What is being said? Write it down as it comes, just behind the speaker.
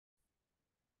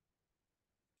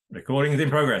Recording is in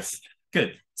progress.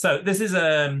 Good. So this is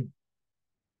a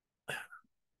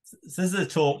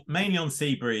talk mainly on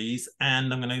sea breeze,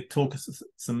 and I'm going to talk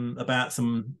about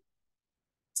some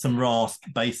RAS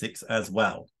basics as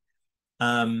well.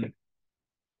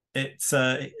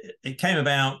 It came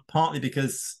about partly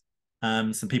because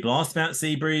some people asked about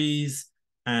sea breeze,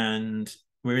 and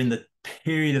we're in the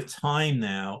period of time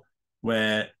now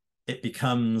where it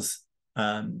becomes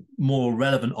more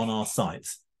relevant on our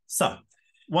sites. So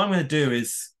what I'm going to do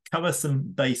is cover some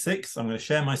basics. I'm going to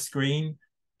share my screen.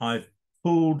 I've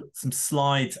pulled some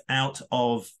slides out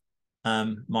of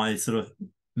my sort of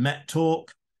Met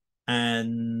talk,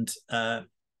 and I'll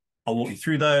walk you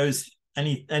through those.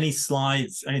 Any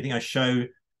slides, anything I show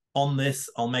on this,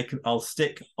 I'll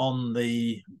stick on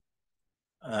the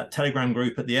Telegram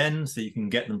group at the end, so you can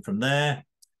get them from there.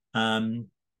 And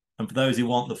for those who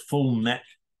want the full Met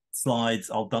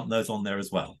slides, I'll dump those on there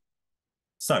as well.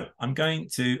 So I'm going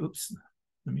to,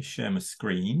 let me share my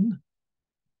screen.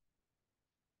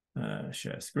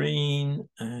 Share screen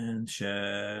and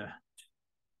share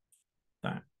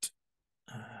that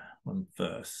one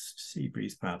first. Sea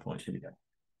breeze PowerPoint, here we go.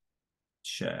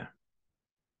 Share.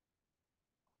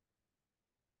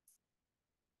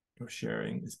 Your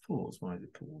sharing is paused. Why is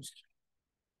it paused?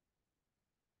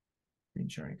 Screen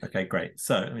sharing. Okay, great.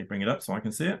 So let me bring it up so I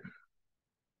can see it.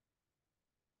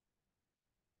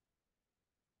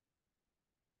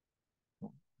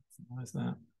 Why is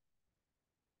that?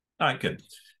 All right, good.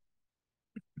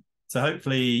 So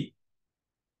hopefully,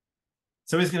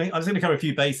 I was going to cover a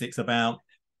few basics about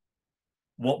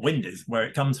what wind is, where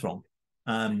it comes from,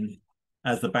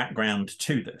 as the background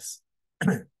to this.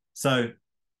 So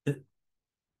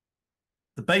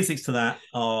the basics to that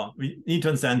are, we need to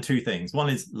understand two things. One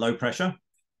is low pressure.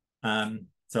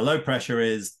 So low pressure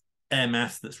is air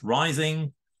mass that's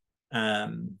rising,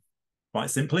 quite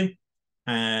simply,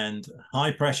 and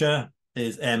high pressure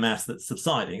is air mass that's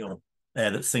subsiding, or air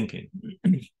that's sinking.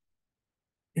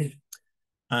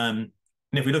 And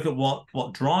if we look at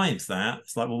what drives that,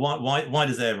 it's like, well, why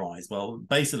does air rise? Well,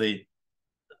 basically,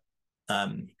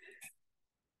 from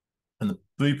the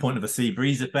viewpoint of a sea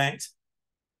breeze effect,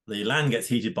 the land gets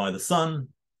heated by the sun,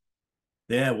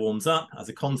 the air warms up. As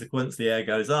a consequence, the air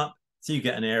goes up, so you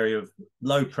get an area of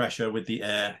low pressure with the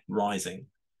air rising.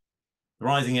 The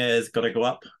rising air's got to go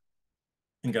up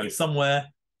and go somewhere,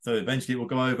 so eventually it will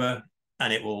go over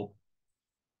and it will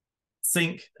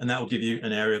sink, and that will give you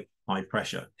an area of high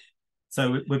pressure.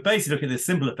 So we're basically looking at this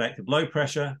simple effect of low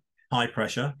pressure, high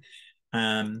pressure,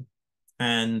 and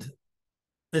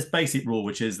this basic rule,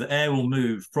 which is the air will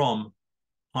move from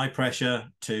high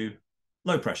pressure to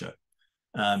low pressure.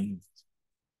 And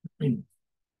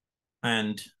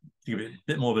to give it a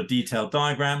bit more of a detailed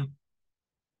diagram.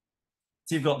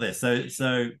 So you've got this.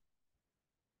 So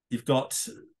you've got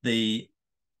the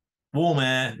warm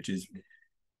air, which is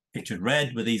pictured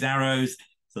red with these arrows.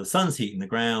 So the sun's heating the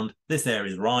ground. This air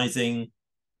is rising.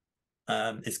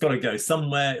 It's got to go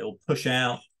somewhere. It'll push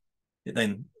out. It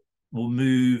then will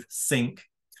move, sink,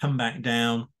 come back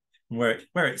down. Where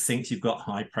it sinks, you've got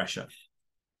high pressure.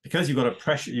 Because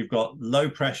you've got low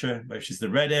pressure, which is the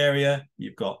red area.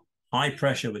 You've got high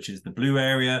pressure, which is the blue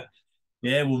area.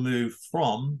 The air will move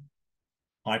from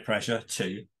high pressure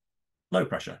to low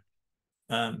pressure.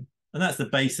 And that's the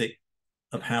basic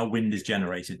of how wind is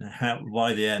generated and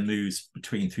why the air moves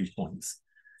between 2 points.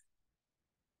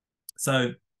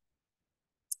 So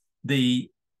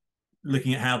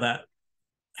looking at how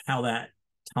that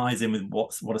ties in with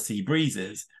what a sea breeze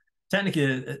is. Technically,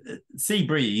 a sea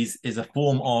breeze is a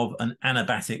form of an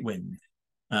anabatic wind.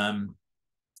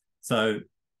 So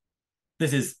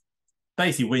this is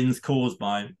basically winds caused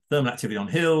by thermal activity on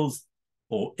hills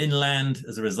or inland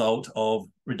as a result of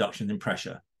reductions in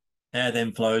pressure. Air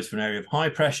then flows from an area of high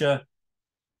pressure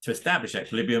to establish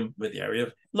equilibrium with the area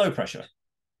of low pressure.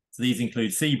 So these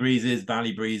include sea breezes,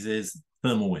 valley breezes,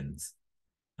 thermal winds.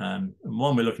 And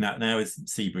one we're looking at now is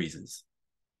sea breezes.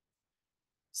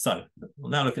 So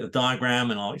we'll now look at the diagram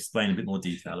and I'll explain a bit more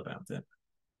detail about it.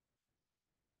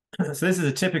 So this is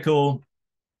a typical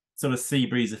sort of sea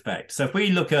breeze effect. So if we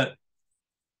look at,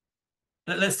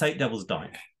 let's take Devil's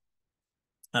Dyke.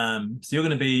 So you're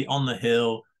going to be on the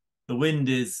hill. The wind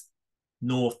is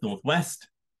northwest.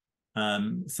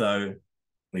 So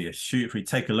if we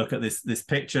take a look at this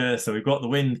picture, so we've got the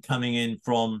wind coming in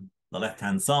from the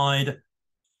left-hand side.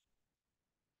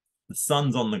 The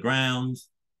sun's on the ground.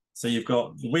 So you've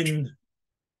got the wind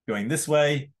going this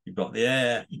way. You've got the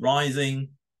air rising.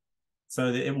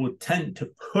 So that it will tend to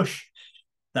push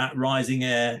that rising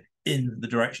air in the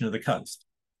direction of the coast.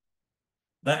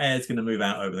 That air is going to move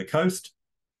out over the coast.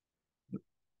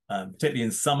 Particularly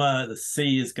in summer, the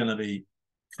sea is going to be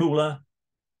cooler.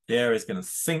 The air is going to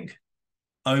sink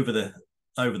over the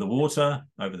water,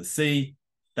 over the sea.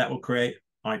 That will create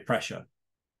high pressure.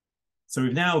 So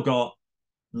we've now got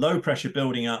low pressure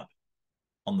building up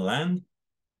on the land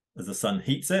as the sun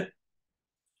heats it,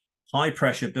 high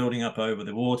pressure building up over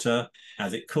the water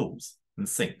as it cools and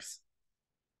sinks.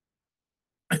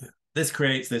 This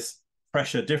creates this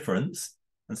pressure difference.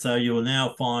 And so you will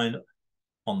now find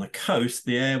on the coast,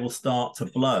 the air will start to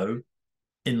blow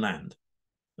inland.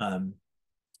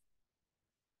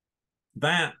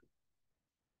 That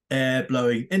air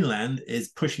blowing inland is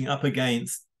pushing up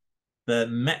against the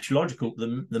meteorological,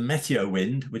 the meteo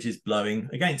wind, which is blowing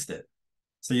against it.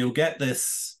 So you'll get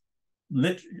this,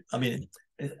 you'll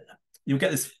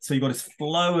get this, so you've got this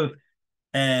flow of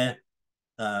air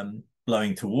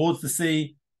blowing towards the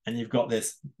sea, and you've got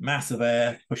this mass of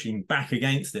air pushing back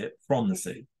against it from the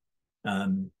sea.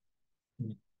 The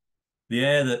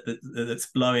air that's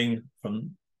blowing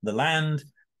from the land,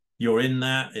 you're in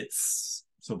that, it's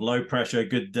sort of low pressure,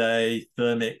 good day,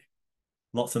 thermic,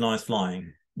 lots of nice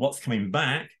flying. What's coming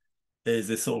back is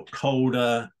this sort of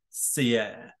colder sea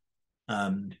air.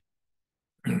 And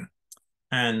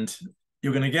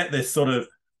you're going to get this sort of,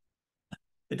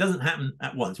 it doesn't happen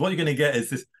at once. What you're going to get is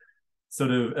this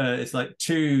sort of, it's like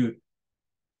two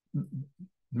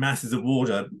masses of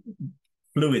water,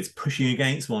 fluids pushing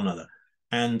against one another.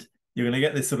 And you're going to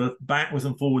get this sort of backwards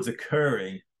and forwards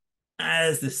occurring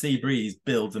as the sea breeze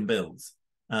builds and builds.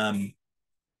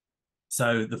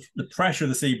 So the pressure of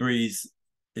the sea breeze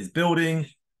is building,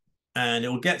 and it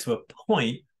will get to a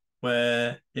point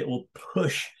where it will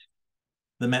push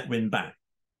the met wind back.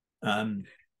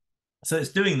 So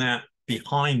it's doing that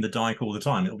behind the dike all the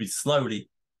time. It'll be slowly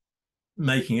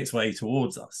making its way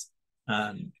towards us.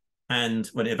 And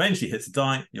when it eventually hits the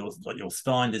dike, what you'll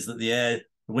find is that the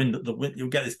wind, you'll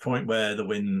get this point where the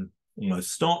wind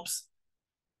almost stops.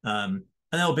 And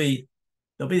there'll be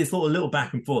this little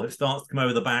back and forth. It starts to come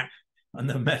over the back, and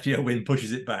the meteo wind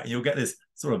pushes it back. You'll get this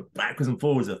sort of backwards and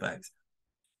forwards effect.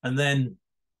 And then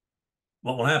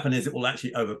what will happen is it will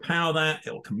actually overpower that.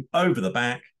 It will come over the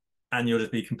back, and you'll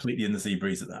just be completely in the sea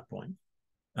breeze at that point.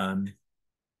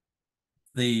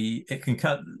 It can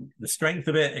cut the strength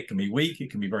of it. It can be weak. It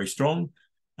can be very strong.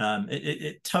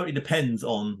 It totally depends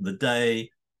on the day,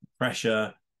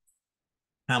 pressure,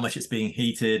 how much it's being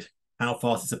heated, how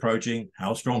fast it's approaching,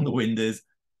 how strong the wind is,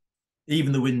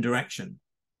 even the wind direction.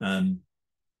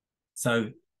 So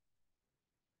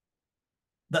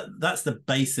that's the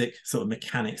basic sort of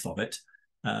mechanics of it.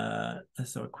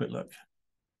 Let's have a quick look.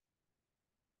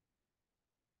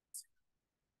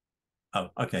 Oh,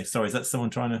 okay. Sorry, is that someone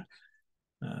trying to?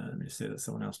 Let me see. That's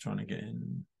someone else trying to get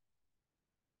in.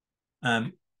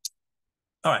 All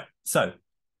right. So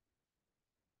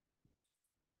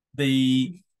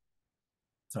I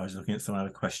was looking at some other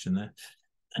question there.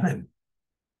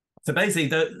 So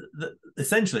basically,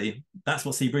 essentially, that's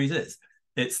what sea breeze is.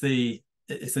 It's a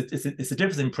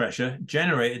difference in pressure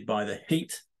generated by the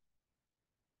heat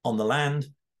on the land,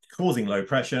 causing low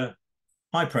pressure.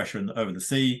 High pressure over the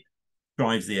sea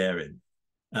drives the air in.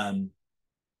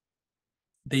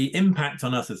 The impact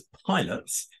on us as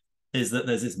pilots is that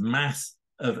there's this mass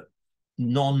of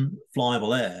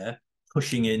non-flyable air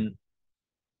pushing in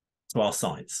to our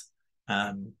sights.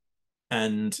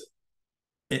 And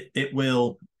it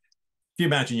will, if you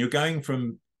imagine if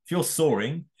you're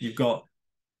soaring, you've got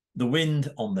the wind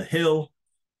on the hill,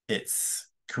 it's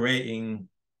creating,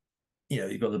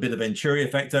 you've got a bit of Venturi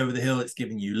effect over the hill, it's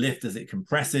giving you lift as it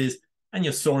compresses, and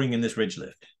you're soaring in this ridge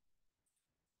lift.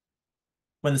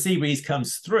 When the sea breeze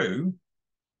comes through,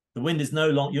 the wind is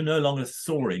you're no longer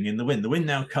soaring in the wind. The wind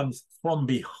now comes from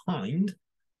behind.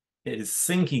 It is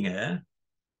sinking air.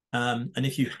 And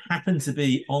if you happen to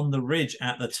be on the ridge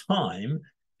at the time,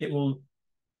 it will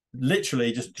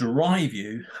literally just drive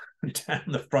you down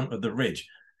the front of the ridge.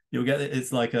 You'll get it.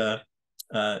 It's like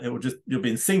you'll be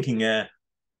in sinking air.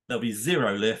 There'll be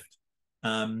zero lift.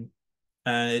 And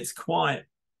it's quite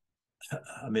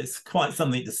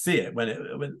something to see it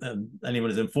when anyone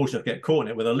is unfortunate to get caught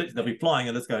in it, where they'll be flying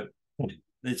and let's go.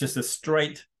 It's just a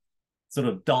straight sort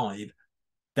of dive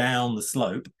down the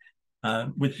slope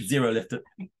with zero lift,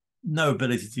 no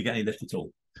ability to get any lift at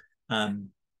all.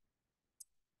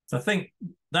 So I think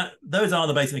that those are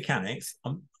the basic mechanics.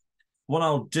 What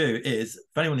I'll do is,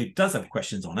 if anyone who does have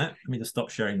questions on it, let me just stop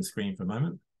sharing the screen for a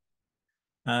moment.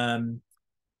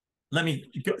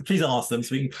 Please ask them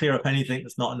so we can clear up anything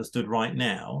that's not understood right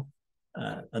now.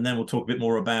 And then we'll talk a bit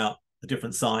more about the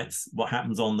different sites, what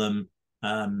happens on them,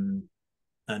 and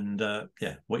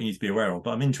what you need to be aware of.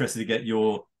 But I'm interested to get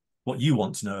what you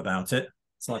want to know about it.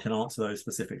 so I can answer those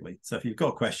specifically. So if you've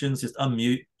got questions, just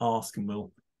unmute, ask, and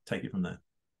we'll take it from there.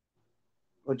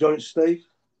 Well, John, it's Steve.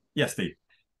 Yes, Steve.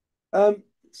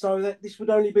 So that this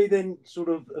would only be then sort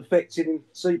of affecting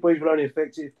sea breeze would only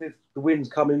affect it if the wind's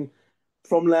coming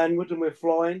from landward and we're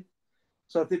flying.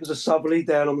 So if it was a southerly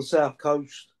down on the south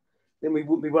coast, then we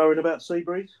wouldn't be worrying about sea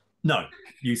breeze. No,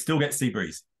 you still get sea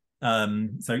breeze.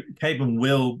 So Cavan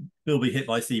will be hit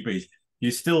by sea breeze. You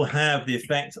still have the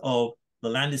effect of the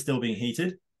land is still being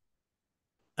heated.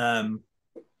 The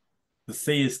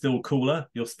sea is still cooler.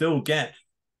 You'll still get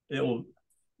it'll.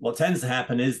 What tends to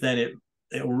happen is then it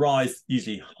will rise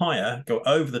usually higher, go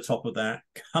over the top of that,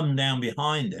 come down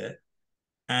behind it,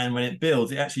 and when it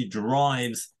builds, it actually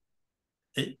drives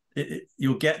it.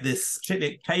 You'll get this,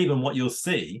 particularly at Cavan, what you'll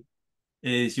see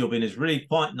is you'll be in this really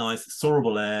quite nice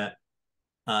soarable air.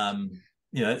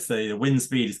 Let's say the wind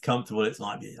speed is comfortable. It's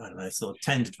like, I don't know, sort of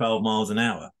 10 to 12 miles an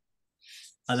hour.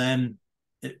 And then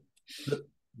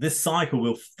this cycle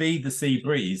will feed the sea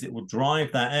breeze. It will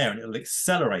drive that air and it will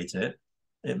accelerate it.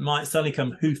 It might suddenly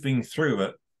come hoofing through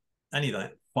at anything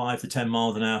 5 to 10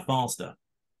 miles an hour faster.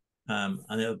 And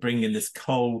it'll bring in this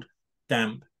cold,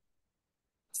 damp,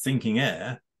 sinking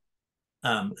air.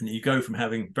 And you go from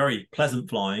having very pleasant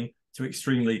flying to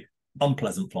extremely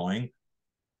unpleasant flying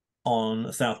on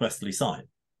a southwesterly side.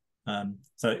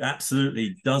 So it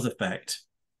absolutely does affect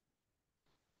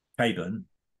Cavan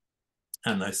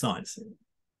and those sides.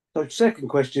 So second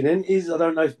question then is, I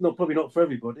don't know, probably not for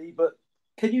everybody, but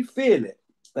can you feel it,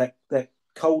 that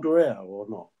colder air or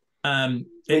not? When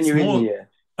you're in the air.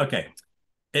 Okay.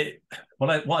 What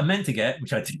I meant to get,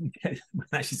 which I didn't get,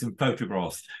 actually some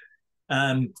photographs.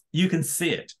 You can see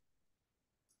it.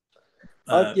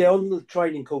 On the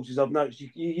training courses, I've noticed you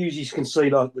usually can see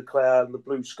like the cloud and the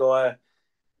blue sky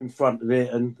in front of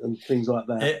it and things like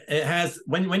that. It has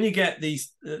when you get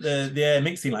these the air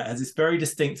mixing light, it has this very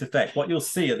distinct effect. What you'll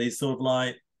see are these sort of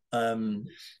like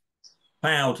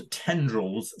cloud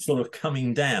tendrils sort of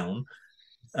coming down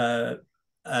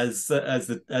as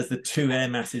the two air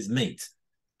masses meet,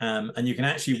 and you can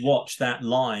actually watch that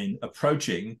line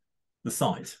approaching the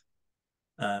site.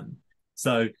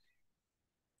 So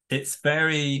it's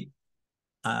very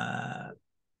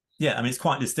it's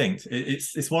quite distinct.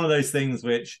 It's one of those things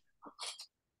which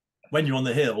when you're on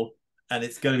the hill and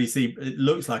it's going to be it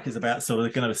looks like it's about sort of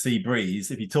going to have a sea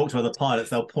breeze. If you talk to other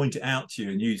pilots, they'll point it out to you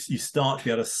and you start to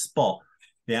be able to spot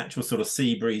the actual sort of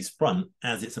sea breeze front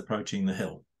as it's approaching the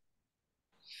hill.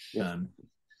 Yeah.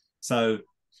 So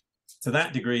to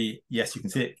that degree, yes, you can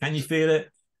see it. Can you feel it?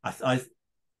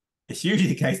 It's usually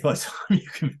the case by the time you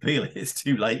can feel it, it's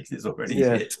too late. It's already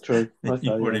hit. True. Okay,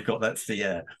 You've already got that sea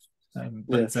air.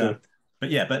 But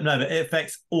it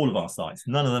affects all of our sites.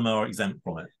 None of them are exempt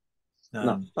from it.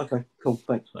 No. Okay. Cool.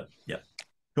 Thanks. So, yeah.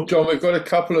 Cool. John, we've got a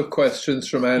couple of questions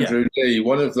from Andrew Lee.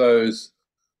 One of those,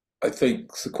 I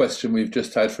think, is the question we've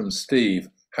just had from Steve: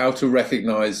 how to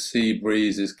recognise sea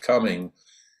breeze is coming.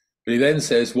 But he then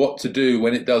says what to do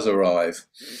when it does arrive.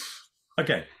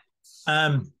 Okay.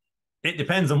 It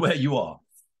depends on where you are.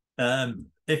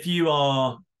 If you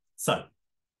are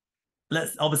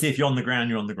obviously if you're on the ground,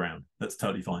 you're on the ground. That's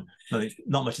totally fine.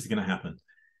 Not much is going to happen.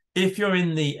 If you're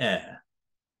in the air,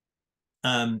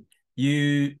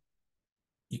 you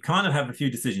kind of have a few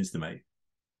decisions to make.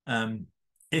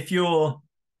 If you're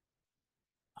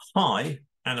high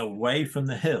and away from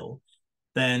the hill,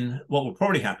 then what will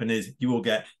probably happen is you will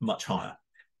get much higher.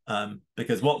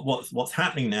 Because what's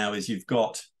happening now is you've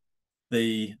got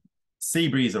the sea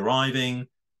breeze arriving.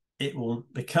 It will,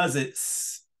 because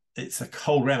it's a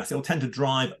cold air mass, it will tend to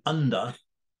drive under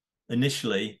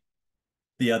initially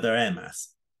the other air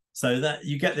mass, so that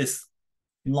you get this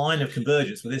line of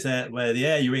convergence with this air where the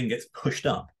air you're in gets pushed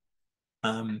up,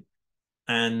 and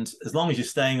as long as you're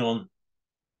staying on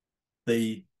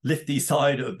the lifty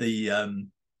side of the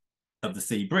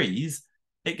sea breeze,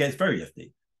 it gets very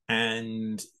lifty.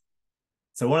 And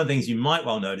so one of the things you might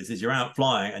well notice is you're out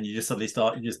flying and you just suddenly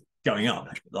start just going up,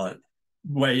 like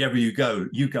wherever you go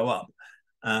up.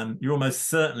 You're almost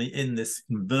certainly in this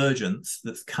convergence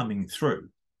that's coming through.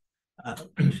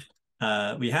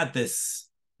 We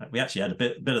actually had a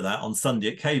bit of that on Sunday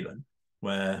at Cavan,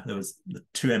 where there was the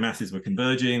two air masses were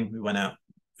converging. We went out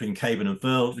between Cavan and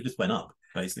Firle. We just went up,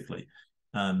 basically.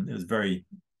 It was very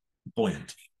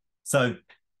buoyant. So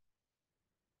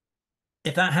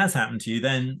if that has happened to you,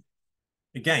 then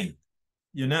again,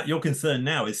 your concern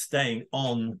now is staying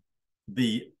on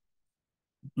the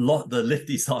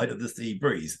lifty side of the sea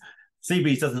breeze. Sea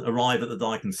breeze doesn't arrive at the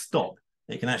dike and stop.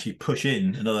 It can actually push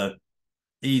in another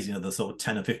sort of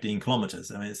 10 or 15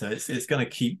 kilometers. I mean, so it's going to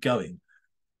keep going.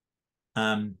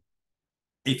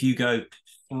 If you go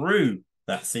through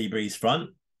that sea breeze front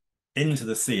into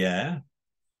the sea air,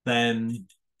 then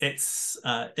it's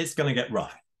going to get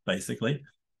rough, basically.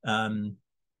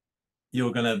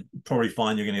 You're going to probably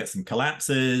find you're going to get some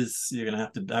collapses. You're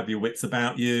going to have your wits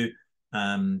about you,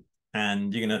 and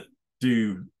you're going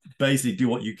to basically do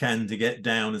what you can to get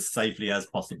down as safely as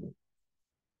possible.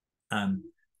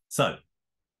 So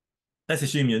let's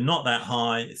assume you're not that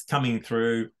high. It's coming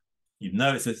through. You've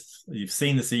noticed it. You've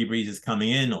seen the sea breezes coming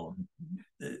in, or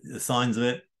the signs of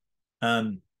it.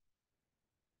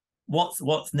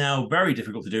 What's now very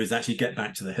difficult to do is actually get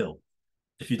back to the hill.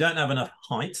 If you don't have enough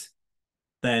height,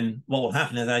 then what will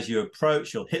happen is as you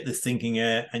approach, you'll hit the sinking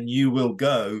air and you will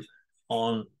go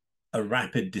on a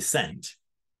rapid descent,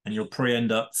 and you'll probably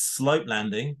end up slope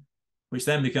landing, which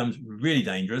then becomes really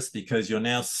dangerous because you're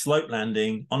now slope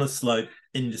landing on a slope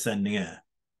in descending air.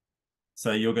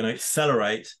 So you're going to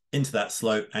accelerate into that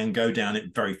slope and go down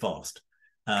it very fast.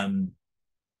 And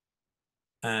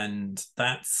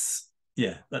that's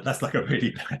like a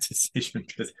really bad decision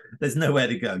because there's nowhere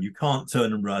to go. You can't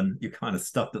turn and run. You're kind of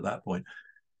stuck at that point.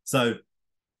 So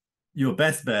your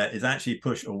best bet is actually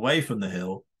push away from the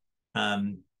hill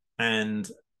and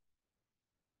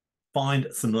find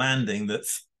some landing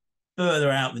that's further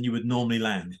out than you would normally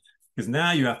land. Because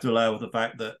now you have to allow the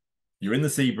fact that you're in the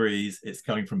sea breeze, it's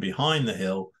coming from behind the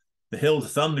hill. The hill to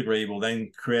some degree will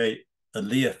then create a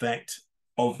lee effect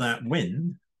of that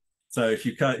wind. So if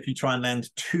you try and land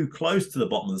too close to the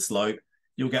bottom of the slope,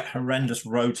 you'll get horrendous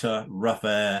rotor, rough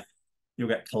air. You'll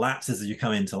get collapses as you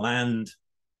come into land.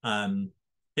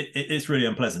 It's really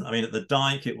unpleasant. I mean, at the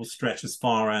dike, it will stretch as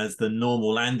far as the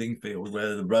normal landing field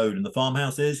where the road and the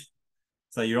farmhouse is.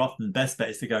 So your often best bet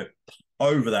is to go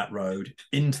over that road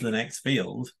into the next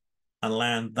field and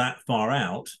land that far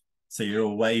out, so you're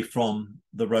away from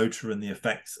the rotor and the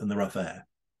effects and the rough air.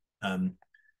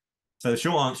 So the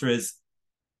short answer is,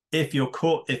 if you're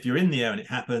in the air and it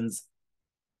happens,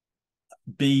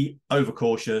 be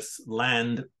overcautious,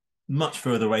 land much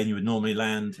further away than you would normally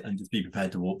land, and just be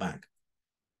prepared to walk back.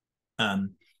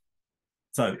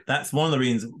 So that's one of the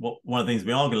reasons. One of the things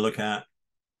we are going to look at.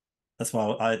 That's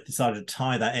why I decided to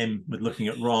tie that in with looking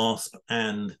at RASP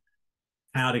and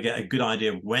how to get a good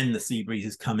idea of when the sea breeze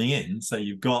is coming in, so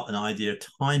you've got an idea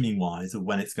timing wise of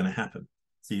when it's going to happen.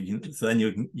 So then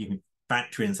you can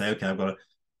factor in and say, okay, I've got a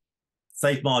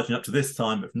safe margin up to this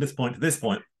time, but from this point to this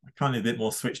point, I kind of a bit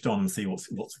more switched on and see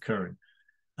what's occurring.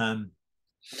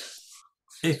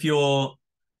 If you're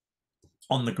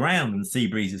on the ground and the sea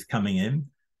breeze is coming in,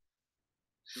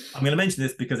 I'm going to mention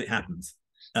this because it happens.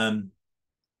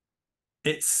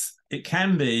 It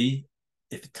can be,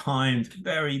 if timed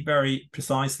very, very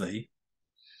precisely,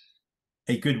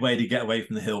 a good way to get away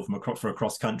from the hill for a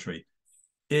cross country.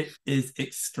 It is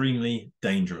extremely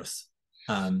dangerous,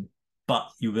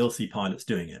 but you will see pilots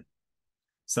doing it.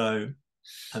 So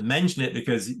I mention it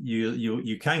because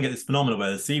you can get this phenomenon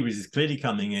where the sea breeze is clearly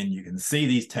coming in. You can see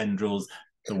these tendrils.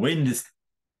 The wind is,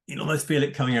 you'll almost feel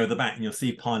it coming over the back, and you'll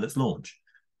see pilots launch.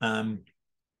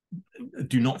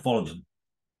 Do not follow them.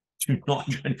 Do not,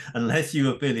 unless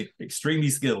you are feeling extremely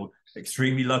skilled,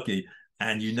 extremely lucky,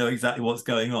 and you know exactly what's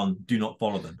going on. Do not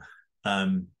follow them.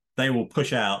 They will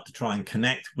push out to try and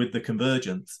connect with the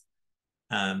convergence.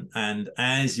 And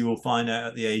as you will find out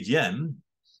at the AGM,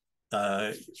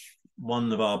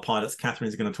 one of our pilots, Catherine,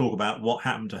 is going to talk about what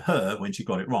happened to her when she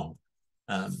got it wrong.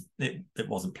 It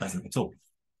wasn't pleasant at all.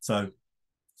 So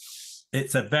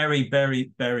it's a very,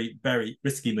 very, very, very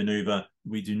risky maneuver.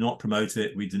 We do not promote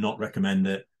it. We do not recommend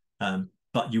it.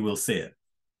 But you will see it.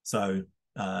 So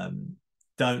don't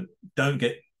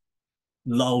get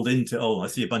lulled into, oh, I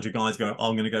see a bunch of guys going, oh,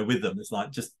 I'm going to go with them. It's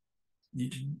like, just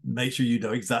make sure you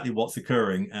know exactly what's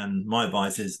occurring. And my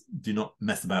advice is, do not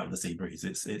mess about with the sea breeze.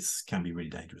 It's can be really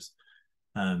dangerous.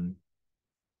 Can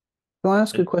I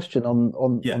ask a question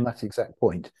on that exact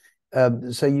point?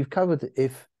 So you've covered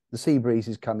if the sea breeze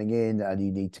is coming in and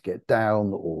you need to get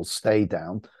down or stay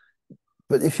down.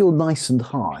 But if you're nice and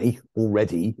high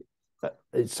already,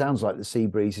 it sounds like the sea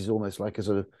breeze is almost like a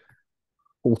sort of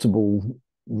portable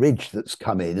ridge that's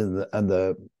come in, and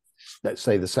the let's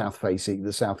say the south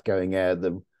going air,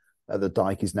 the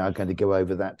dike is now going to go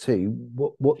over that too.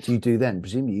 What do you do then?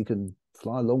 Presumably you can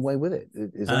fly a long way with it.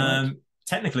 Is that right?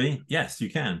 Technically, yes, you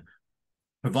can,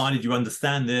 provided you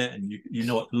understand it and you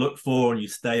know what to look for, and you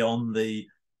stay on the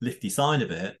lifty side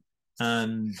of it.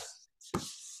 And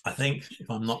I think,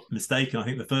 if I'm not mistaken, I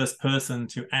think the first person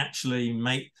to actually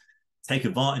take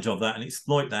advantage of that and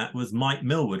exploit that was Mike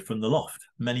Millward from the Loft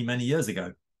many, many years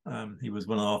ago. He was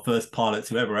one of our first pilots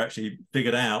who ever actually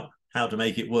figured out how to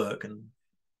make it work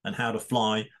and how to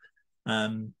fly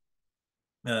the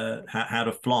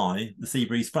sea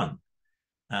breeze front.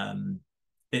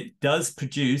 It does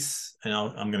produce, and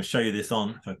I'm going to show you this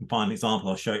on, if I can find an example,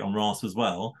 I'll show it on RASP as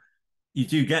well. You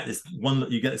do get this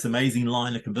one, you get this amazing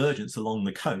line of convergence along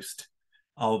the coast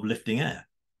of lifting air.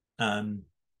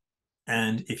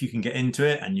 And if you can get into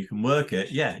it and you can work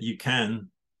it, yeah, you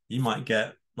might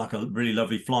get like a really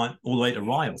lovely flight all the way to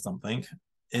Rye or something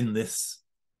in this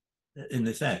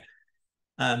air.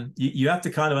 You have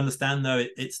to kind of understand, though,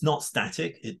 it's not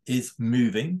static, it is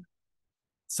moving.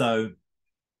 So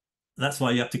that's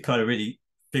why you have to kind of really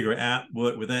figure it out,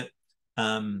 work with it.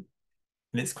 And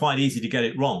it's quite easy to get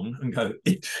it wrong and go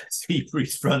sea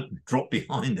breeze front and drop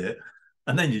behind it.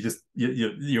 And then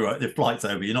you're right, the flight's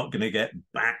over. You're not going to get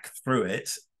back through it.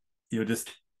 You're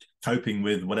just coping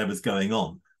with whatever's going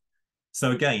on.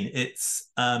 So again,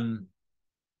 it's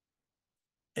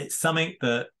something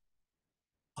that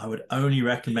I would only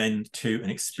recommend to an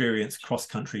experienced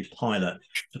cross-country pilot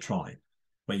to try,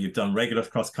 where you've done regular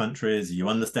cross-countries, you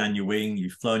understand your wing,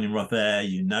 you've flown in rough air,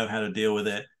 you know how to deal with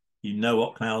it, you know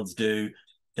what clouds do.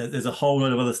 There's a whole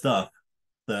lot of other stuff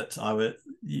that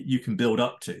you can build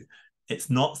up to. It's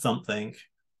not something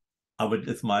as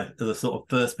a sort of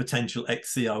first potential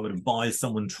XC, I would advise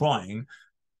someone trying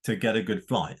to get a good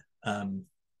flight.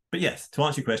 But yes, to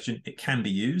answer your question, it can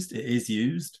be used. It is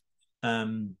used.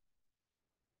 And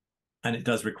it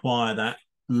does require that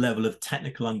level of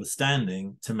technical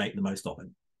understanding to make the most of it.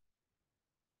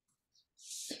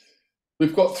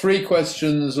 We've got 3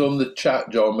 questions on the chat,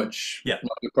 John, which might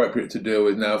be appropriate to deal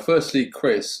with now. Firstly,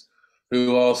 Chris,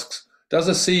 who asks, does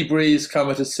a sea breeze come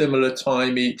at a similar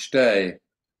time each day?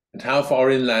 And how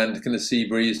far inland can a sea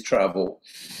breeze travel?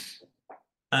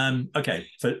 Okay,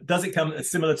 so does it come at a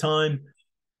similar time?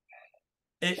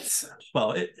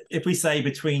 If we say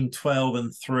between 12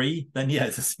 and 3, then yeah,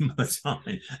 it's a similar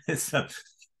time.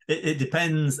 It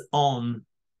depends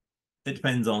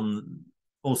on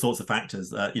all sorts of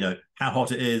factors. How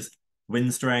hot it is,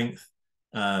 wind strength,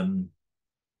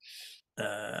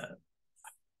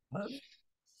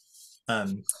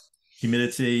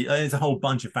 humidity. There's a whole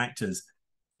bunch of factors,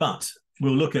 but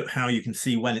we'll look at how you can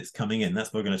see when it's coming in.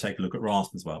 That's why we're going to take a look at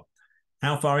RASP as well.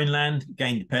 How far inland?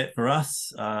 Again, for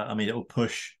us, it will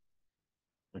push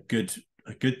a good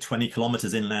 20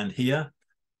 kilometers inland here.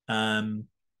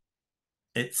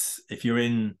 If you're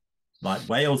in like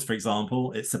Wales, for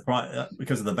example, it's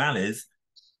because of the valleys,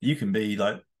 you can be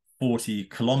like 40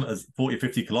 or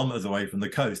 50 kilometers away from the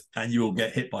coast and you will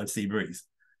get hit by sea breeze.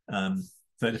 So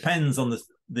it depends on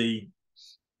the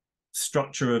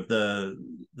structure of the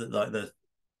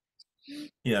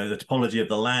topology of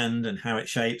the land and how it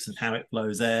shapes and how it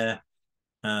flows air.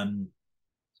 But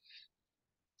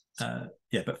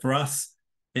for us,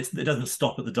 it doesn't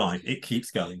stop at the dive. It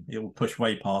keeps going. It will push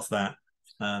way past that.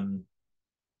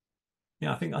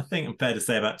 I think I'm fair to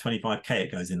say about 25k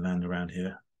it goes inland around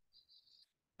here.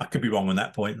 I could be wrong on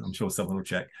that point. I'm sure someone will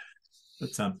check.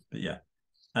 But yeah.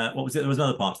 What was it? There was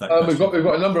another part to that question. We've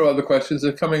got a number of other questions.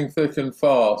 They're coming thick and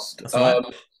fast. That's right.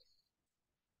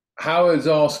 Howard's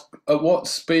asked, at what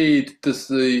speed does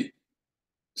the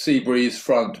sea breeze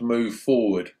front move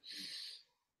forward?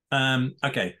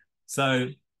 Okay, so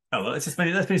let's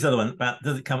finish this other one. About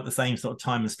does it come at the same sort of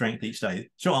time and strength each day?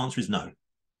 Short answer is no.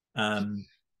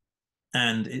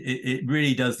 And it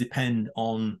really does depend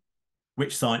on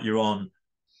which site you're on,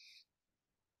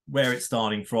 where it's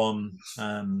starting from.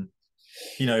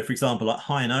 For example, like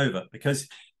High and Over, because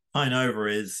High and Over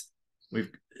is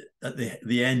at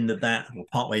the end of that, or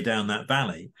partway down that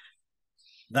valley,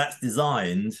 that's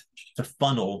designed to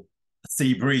funnel a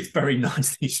sea breeze very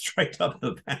nicely straight up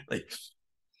the valley.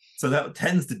 So that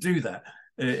tends to do that.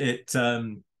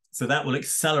 So that will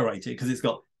accelerate it because it's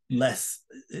got less.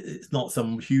 It's not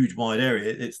some huge wide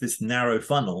area. It's this narrow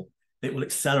funnel. It will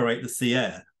accelerate the sea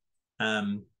air.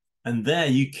 And there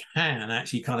you can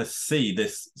actually kind of see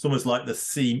this. It's almost like the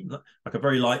sea, like a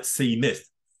very light sea mist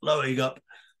flowing up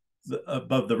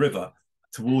above the river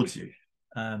towards you.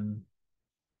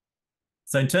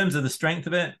 So in terms of the strength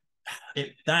of it,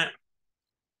 it's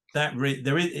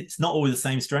not always the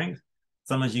same strength.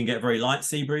 Sometimes you can get very light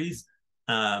sea breeze.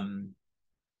 Sometimes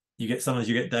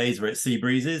you get days where it's sea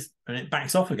breezes and it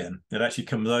backs off again. It actually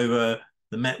comes over,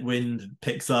 the met wind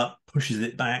picks up, pushes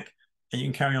it back, and you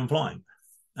can carry on flying.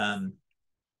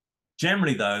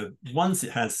 Generally, though, once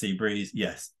it has sea breeze,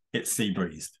 yes, it's sea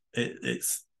breezed.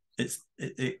 It's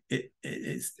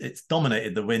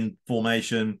dominated the wind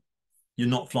formation. You're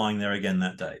not flying there again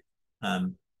that day.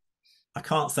 I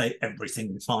can't say every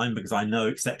single time because I know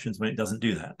exceptions when it doesn't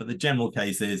do that. But the general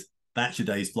case is that's your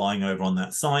day's flying over on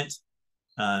that site.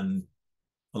 A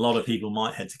lot of people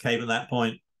might head to Cape at that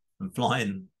point and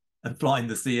flying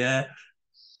the sea air.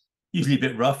 usually a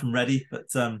bit rough and ready,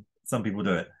 but some people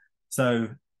do it. So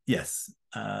yes,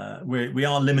 we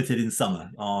are limited in summer.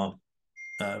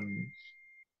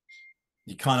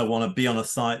 You kind of want to be on a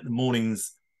site. The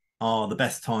mornings are the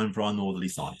best time for our northerly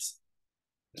sites.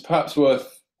 It's perhaps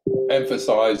worth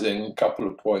emphasising a couple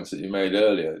of points that you made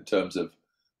earlier in terms of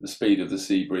the speed of the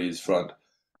sea breeze front.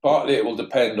 Partly it will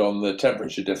depend on the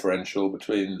temperature differential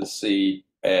between the sea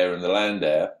air and the land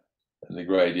air and the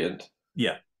gradient.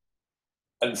 Yeah.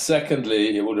 And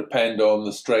secondly, it will depend on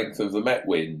the strength of the Met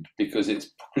wind, because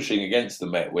it's pushing against the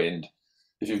Met wind.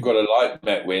 If you've got a light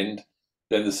Met wind,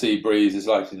 then the sea breeze is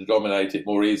likely to dominate it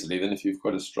more easily than if you've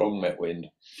got a strong Met wind.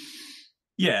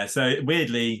 Yeah, so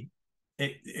weirdly,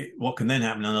 what can then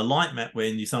happen on a light Met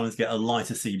wind, you sometimes get a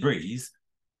lighter sea breeze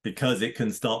because it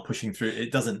can start pushing through.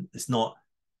 It's not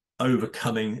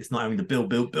overcoming, it's not having to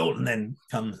build, and then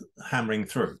come hammering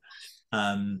through.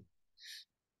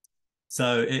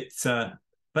 So it's,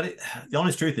 but the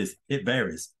honest truth is it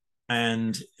varies.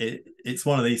 And it's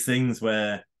one of these things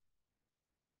where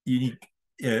you need,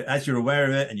 as you're aware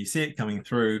of it and you see it coming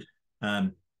through,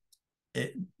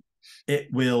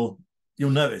 you'll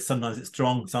notice sometimes it's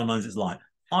strong, sometimes it's light.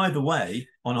 Either way,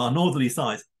 on our northerly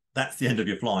sites, that's the end of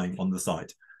your flying on the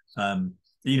site. Even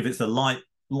if it's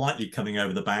lightly coming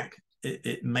over the back,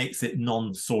 it makes it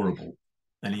non-soarable,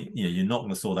 and you're not going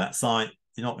to soar that site.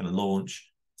 You're not going to launch,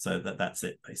 so that's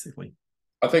it basically.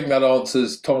 I think that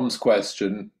answers Tom's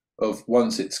question of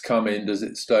once it's come in, does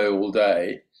it stay all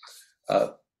day?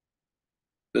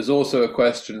 There's also a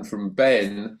question from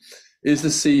Ben: is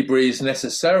the sea breeze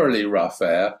necessarily rough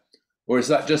air, or is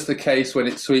that just the case when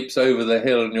it sweeps over the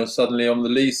hill and you're suddenly on the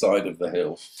lee side of the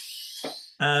hill?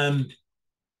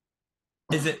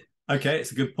 Is it okay?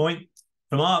 It's a good point.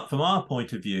 From our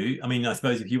point of view, I mean, I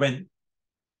suppose if you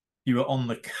were on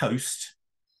the coast,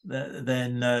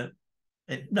 then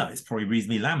it's probably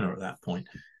reasonably laminar at that point.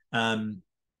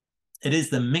 It is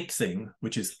the mixing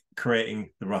which is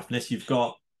creating the roughness. You've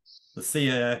got the sea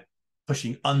air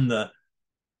pushing under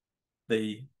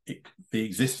the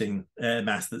existing air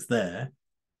mass that's there.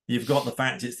 You've got the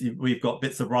fact we've got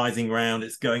bits of rising ground.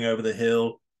 It's going over the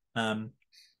hill.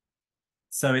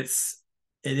 So it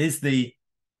is the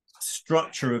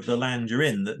structure of the land you're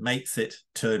in that makes it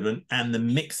turbulent, and the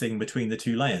mixing between the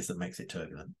two layers that makes it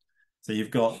turbulent. So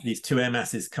you've got these two air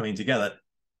masses coming together.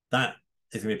 That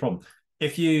is going to be a problem.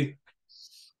 If you're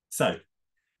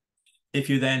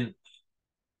then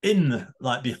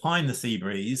behind the sea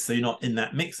breeze, so you're not in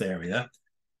that mix area,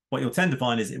 what you'll tend to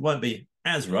find is it won't be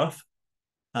as rough,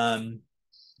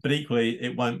 but equally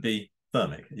it won't be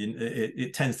thermic.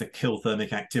 It tends to kill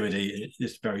thermic activity. It's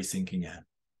just very sinking air.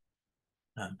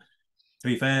 To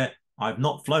be fair, I've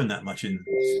not flown that much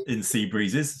in sea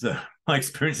breezes, so my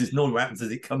experience is normally what happens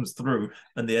is it comes through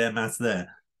and the air mass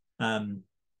there.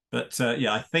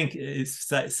 I think it's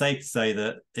safe to say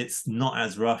that it's not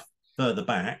as rough further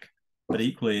back, but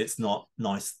equally it's not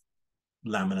nice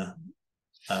laminar,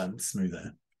 smooth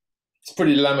air. It's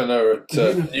pretty laminar at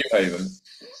Newhaven.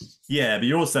 Yeah, but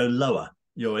you're also lower.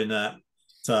 You're in that.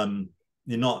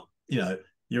 You're not.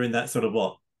 You're in that sort of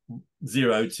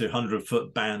 0 to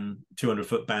 100-foot band,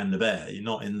 200-foot band of air. You're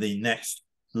not in the next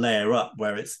layer up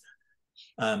where it's.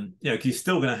 Because you're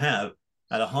still going to have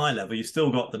at a high level. You've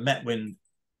still got the Met wind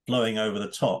blowing over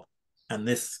the top, and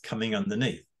this coming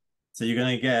underneath. So you're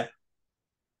going to get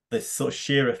this sort of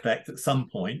shear effect at some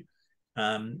point.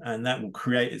 And that will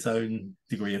create its own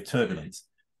degree of turbulence.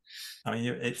 I mean,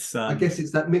 it's. I guess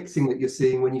it's that mixing that you're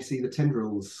seeing when you see the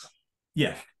tendrils.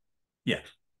 Yeah,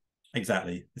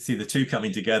 exactly. You see the two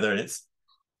coming together, and it's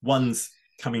one's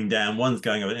coming down, one's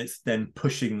going over, and it's then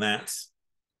pushing that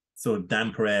sort of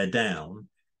damper air down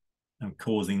and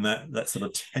causing that sort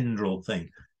of tendril thing.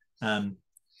 I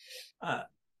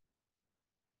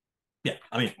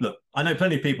mean, look, I know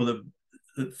plenty of people that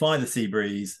fly the sea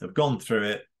breeze, have gone through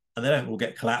it, and they don't all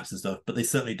get collapse and stuff, but they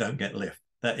certainly don't get lift.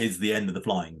 That is the end of the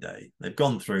flying day. They've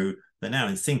gone through, they're now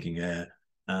in sinking air.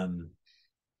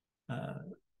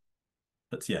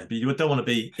 But you don't want to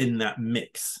be in that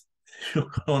mix. You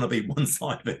don't want to be one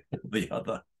side of it or the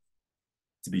other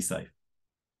to be safe.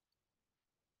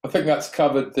 I think that's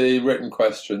covered the written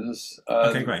questions.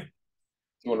 Okay, great.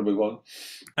 You want to move on?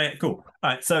 Okay, cool. All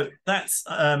right, so that's...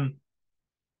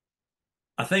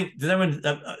 I think does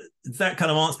that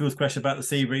kind of answer people's question about the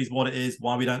sea breeze, what it is,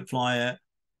 why we don't fly it.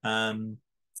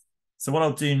 So what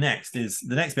I'll do next is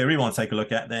the next bit we want to take a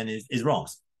look at then is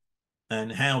RASP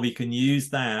and how we can use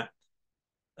that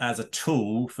as a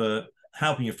tool for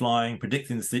helping you flying,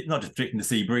 predicting the sea, not just predicting the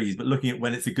sea breeze, but looking at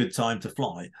when it's a good time to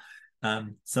fly.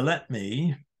 So let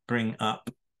me bring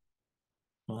up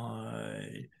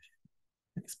my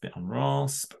next bit on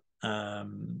RASP.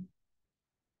 let's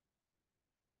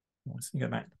go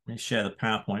back and share the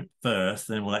PowerPoint first,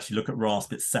 then we'll actually look at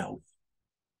RASP itself.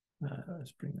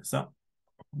 Let's bring this up.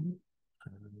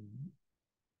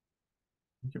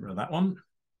 Get rid of that one.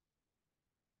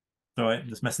 Sorry, I'm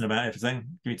just messing about here for a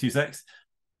second. Give me 2 secs.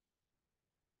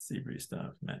 Seabreeze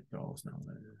stuff, Met goals now.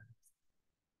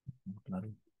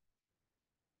 Bloody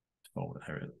folder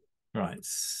area. Right.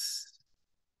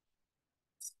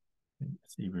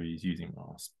 Seabreeze using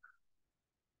RASP.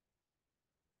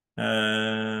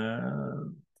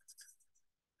 To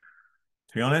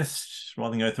be honest,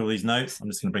 rather than go through all these notes, I'm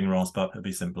just going to bring RASP up. It'll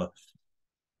be simpler.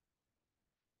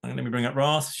 Let me bring up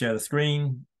RASP, share the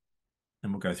screen,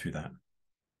 and we'll go through that.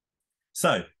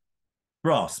 So,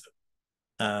 RASP.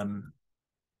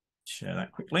 Share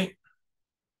that quickly.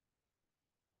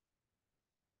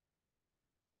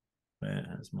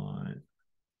 Where's my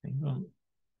thing on?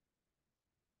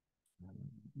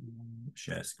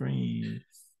 Share screen,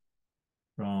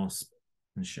 RASP,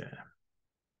 and share.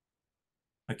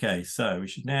 Okay, so we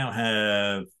should now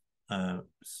have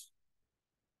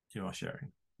you are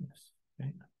sharing. Yes.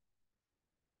 Okay.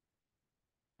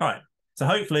 All right. So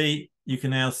hopefully you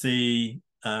can now see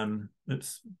Chrome.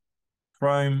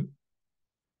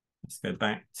 Let's go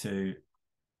back to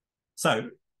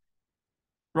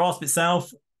RASP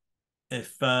itself.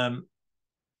 If push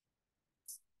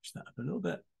that up a little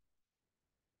bit.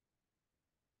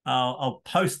 I'll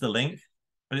post the link,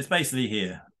 but it's basically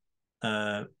here.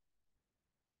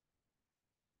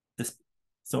 This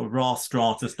sort of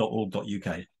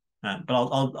raspstratus.org.uk. But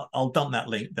I'll dump that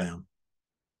link down.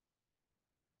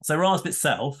 So RASP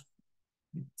itself,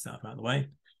 out of the way,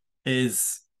 it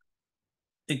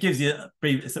gives you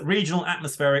it's a regional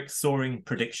atmospheric soaring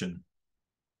prediction.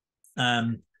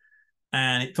 And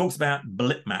it talks about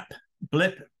blip map.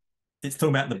 Blip, it's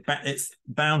talking about it's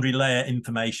boundary layer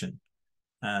information.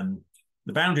 The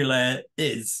boundary layer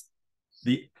is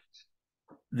the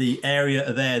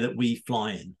area there that we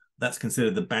fly in. That's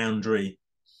considered the boundary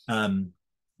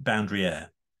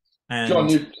air. And John,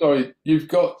 you've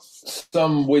got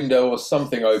some window or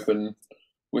something open,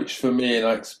 which for me, and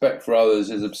I expect for others,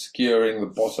 is obscuring the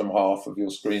bottom half of your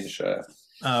screen share.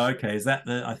 Oh, okay. Is that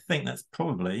I think that's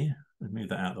probably, let's move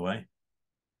that out of the way.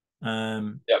 Yeah,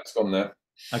 it's gone there.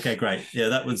 Okay, great. Yeah,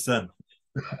 that was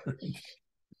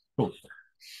cool.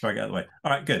 Try to get out of the way.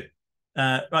 All right, good.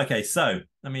 Okay, so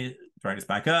let me drag this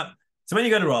back up. So when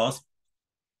you go to RASP,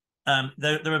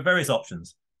 there are various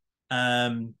options.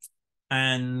 And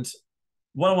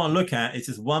what I want to look at is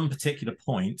just one particular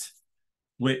point,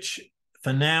 which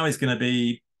for now is going to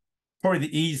be probably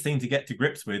the easiest thing to get to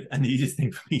grips with and the easiest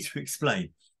thing for me to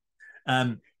explain.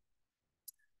 And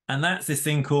that's this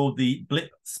thing called the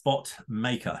Blip Spot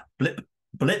Maker. Blip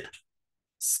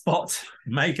Spot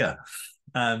Maker.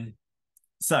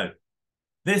 So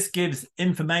this gives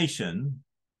information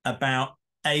about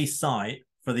a site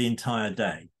for the entire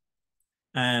day.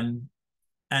 And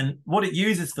what it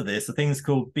uses for this are things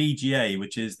called BGA,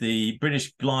 which is the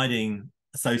British Gliding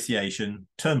Association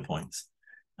term points.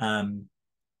 I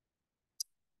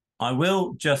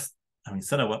will just,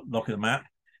 instead of looking at the map,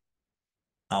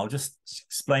 I'll just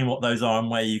explain what those are and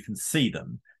where you can see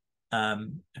them.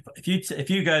 If we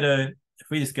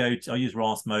just go to, I'll use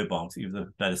RASP Mobile to give a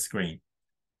better screen.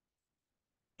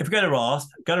 If we go to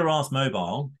RASP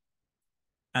Mobile,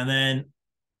 and then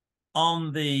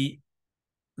on the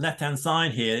left-hand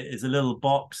side here is a little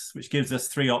box which gives us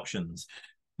 3 options.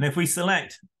 And if we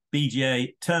select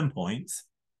BGA term points,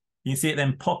 you can see it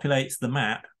then populates the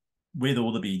map with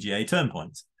all the BGA term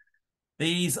points.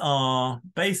 These are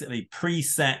basically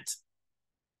preset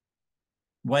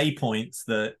waypoints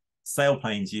that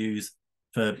sailplanes use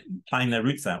for planning their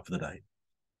routes out for the day.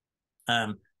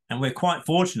 And we're quite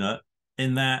fortunate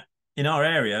in that in our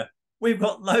area, we've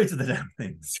got loads of the damn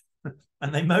things.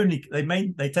 And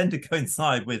they tend to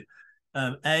coincide with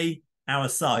A, our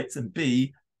sites, and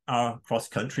B, our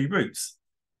cross-country routes.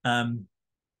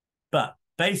 But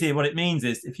basically what it means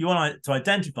is if you want to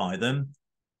identify them,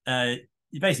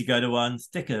 you basically go to one,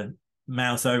 stick a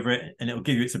mouse over it, and it'll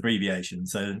give you its abbreviation.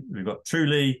 So we've got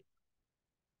Truly,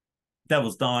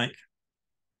 Devil's Dyke,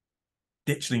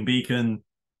 Ditchling Beacon,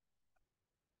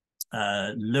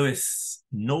 Lewes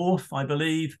North, I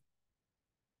believe,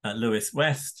 Lewes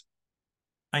West,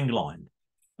 and Glynde,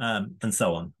 and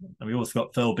so on. And we've also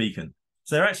got Firle Beacon.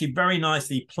 So they're actually very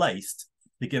nicely placed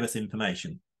to give us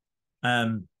information.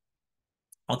 I'll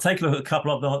take a look at a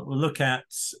couple of them. We'll look at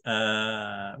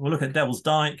Devil's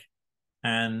Dyke,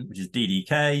 which is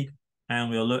DDK, and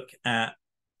we'll look at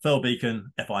Firle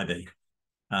Beacon, FIB.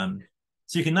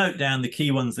 So you can note down the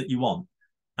key ones that you want.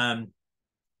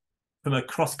 from a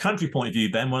cross-country point of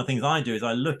view, Ben, one of the things I do is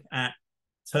I look at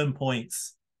turn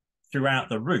points throughout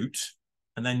the route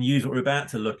and then use what we're about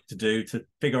to look to do to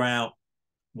figure out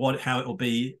how it will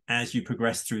be as you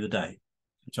progress through the day,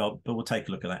 but we'll take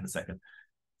a look at that in a second.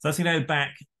 So let's go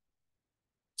back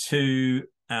to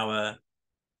our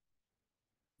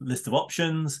list of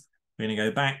options. We're going to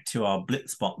go back to our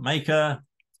blitz spot maker,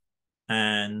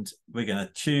 and we're going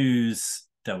to choose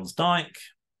Devil's Dyke,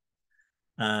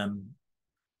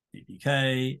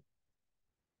 DDK,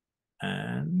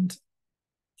 and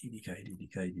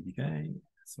DDK.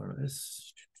 That's where it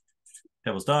is.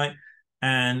 Devil's Dyke,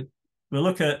 and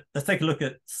let's take a look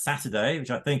at Saturday,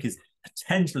 which I think is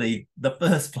potentially the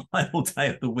first flyable day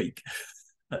of the week.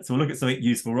 So we'll look at something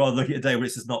useful rather than looking at a day where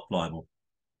it's just not flyable.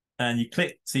 And you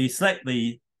click, so you select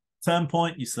the turn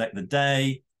point, you select the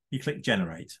day, you click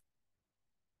generate.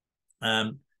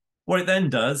 What it then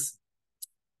does,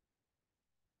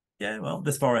 yeah, well,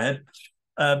 this far ahead,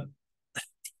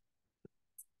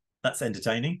 that's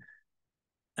entertaining.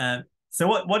 So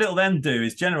what it'll then do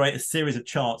is generate a series of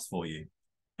charts for you,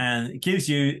 and it gives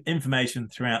you information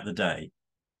throughout the day.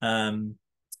 I'm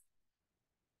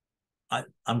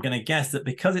going to guess that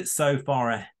because it's so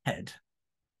far ahead,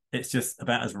 it's just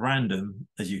about as random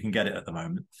as you can get it at the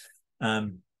moment.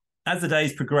 As the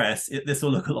days progress, this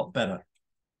will look a lot better.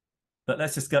 But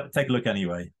let's just take a look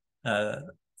anyway.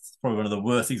 It's probably one of the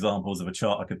worst examples of a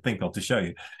chart I could think of to show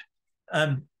you.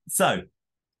 So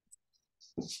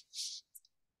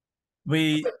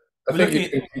I think you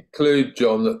can conclude,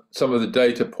 John, that some of the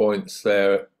data points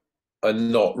there are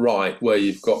not right where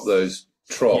you've got those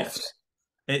troughs.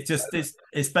 Yeah.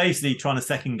 It's basically trying to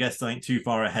second guess something too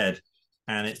far ahead,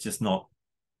 and it's just not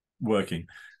working.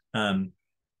 That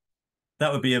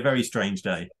would be a very strange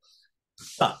day.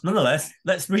 But nonetheless,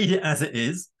 let's read it as it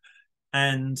is.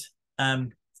 And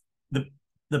the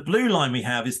blue line we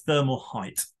have is thermal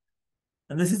height.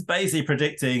 And this is basically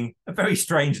predicting a very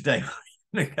strange day.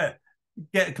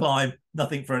 Get a climb,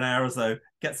 nothing for an hour or so.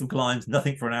 Get some climbs,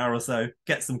 nothing for an hour or so.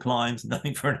 Get some climbs,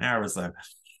 nothing for an hour or so.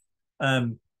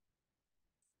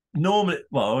 Normally,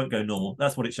 well, I won't go normal.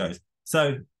 That's what it shows.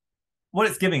 So what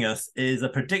it's giving us is a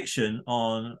prediction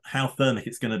on how thermic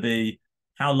it's going to be,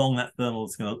 how long that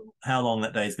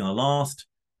day is going to last,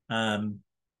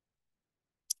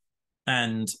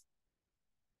 and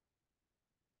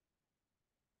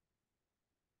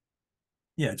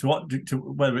yeah, to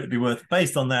whether it'd be worth.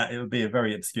 Based on that, it would be a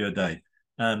very obscure day.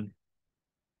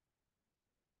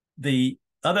 The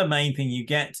other main thing you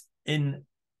get in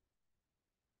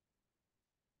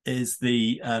is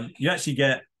the you actually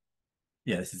get,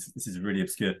 yeah, this is really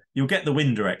obscure. You'll get the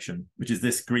wind direction, which is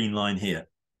this green line here.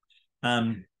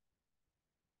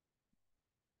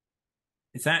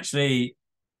 It's actually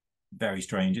very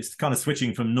strange. It's kind of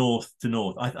switching from north to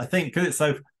north. I think because it's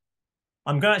so,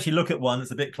 I'm going to actually look at one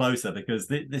that's a bit closer because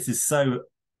this is so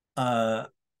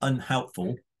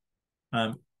unhelpful.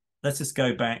 Let's just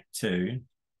go back to,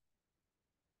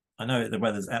 I know the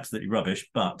weather's absolutely rubbish,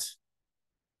 but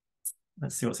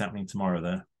let's see what's happening tomorrow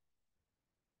there.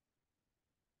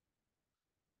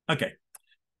 Okay.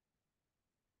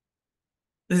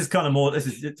 This is kind of more,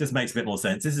 it just makes a bit more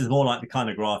sense. This is more like the kind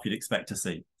of graph you'd expect to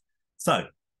see. So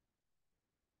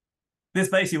this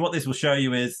basically, what this will show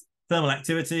you is thermal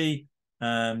activity,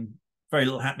 very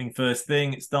little happening first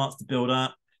thing. It starts to build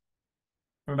up.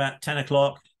 From about 10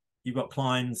 o'clock, you've got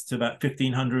climbs to about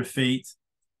 1,500 feet.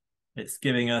 It's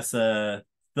giving us a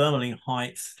thermaling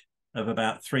height of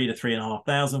about 3,000 to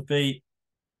 3,500 feet.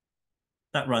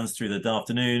 That runs through the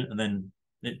afternoon, and then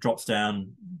it drops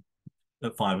down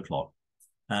at 5 o'clock.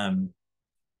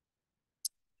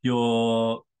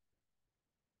 Your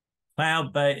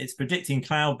cloud base, it's predicting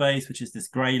cloud base, which is this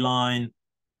gray line.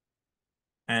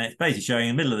 And it's basically showing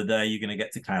in the middle of the day, you're going to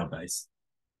get to cloud base.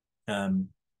 And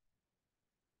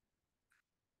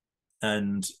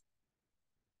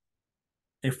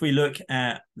if we look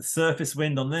at the surface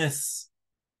wind on this,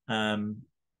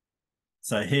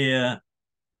 so here,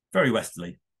 very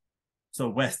westerly, so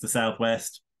west to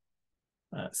southwest,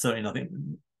 certainly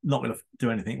nothing, not going to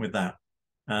do anything with that.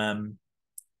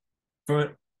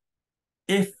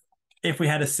 If we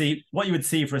had a sea, what you would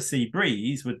see for a sea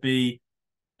breeze would be,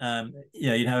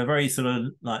 you'd have a very sort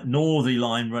of like northerly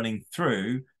line running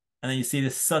through, and then you see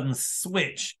this sudden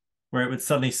switch where it would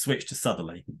suddenly switch to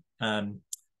southerly. I'm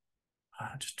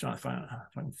just trying to find,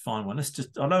 if I can find one.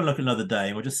 I'll look another day,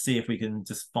 and we'll just see if we can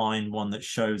just find one that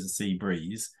shows a sea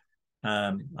breeze.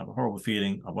 I have a horrible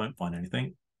feeling I won't find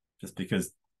anything just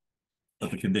because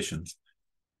of the conditions.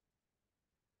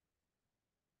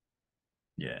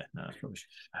 Yeah, no, that's rubbish.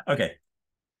 Okay,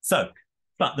 so,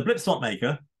 but the blip spot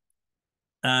maker,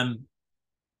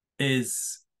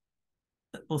 is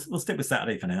we'll stick with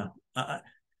Saturday for now.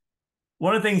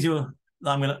 One of the things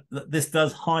this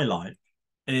does highlight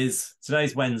is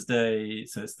today's Wednesday,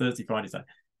 so it's Thursday, Friday, Saturday.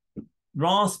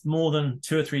 RASP more than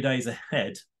 2 or 3 days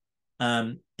ahead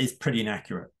is pretty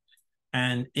inaccurate.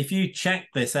 And if you check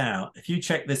this out, if you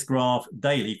check this graph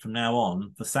daily from now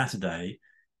on for Saturday,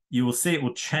 you will see it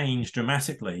will change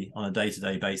dramatically on a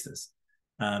day-to-day basis.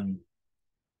 And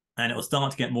it will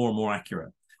start to get more and more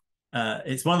accurate.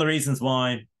 It's one of the reasons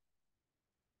why,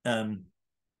 very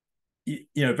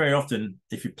often,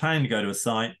 if you're planning to go to a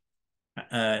site,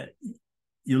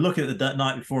 you look at it the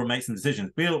night before and make some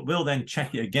decisions. We'll then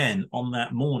check it again on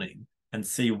that morning and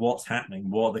see what's happening,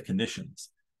 what are the conditions.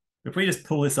 If we just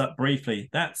pull this up briefly,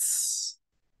 that's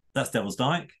Devil's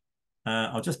Dyke.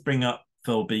 I'll just bring up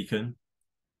Firle Beacon,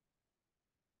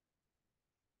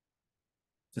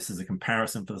 just as a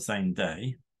comparison for the same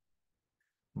day.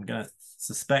 I'm going to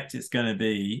suspect it's going to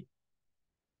be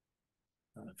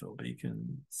Firle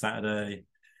Beacon, Saturday.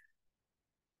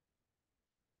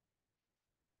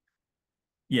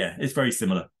 Yeah, it's very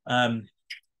similar.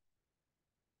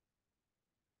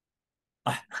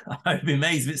 I'd be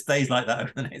amazed if it stays like that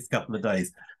over the next couple of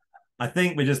days. I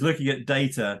think we're just looking at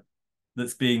data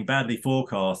that's being badly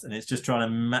forecast, and it's just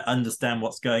trying to understand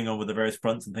what's going on with the various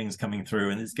fronts and things coming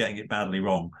through, and it's getting it badly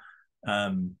wrong.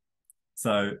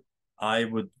 So I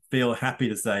would feel happy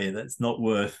to say that it's not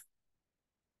worth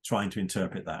trying to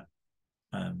interpret that.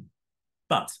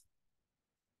 But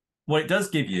what it does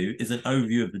give you is an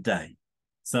overview of the day.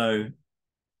 So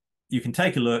you can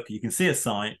take a look, you can see a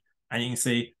site, and you can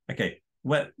see, okay,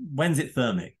 when's it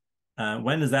thermic?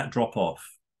 When does that drop off?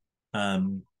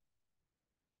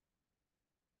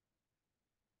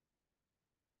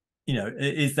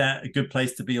 Is that a good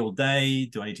place to be all day?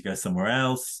 Do I need to go somewhere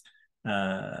else?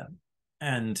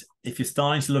 And if you're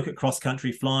starting to look at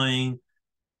cross-country flying,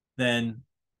 then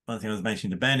one thing I was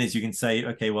mentioning to Ben is you can say,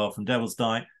 okay, well, from Devil's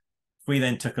Dyke, if we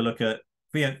then took a look at,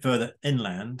 if we went further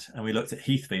inland and we looked at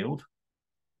Heathfield,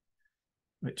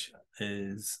 which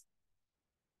is,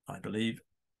 I believe,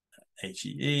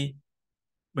 HEE,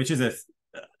 which is a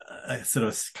sort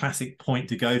of classic point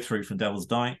to go through from Devil's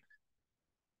Dyke.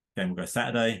 Again, we'll go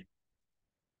Saturday.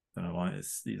 Don't know why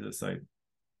these are so.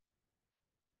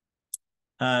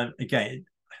 Again,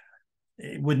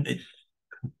 it wouldn't.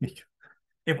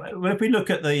 If we look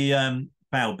at the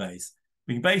cloud base,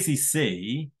 we can basically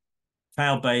see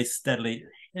cloud base steadily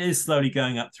is slowly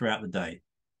going up throughout the day.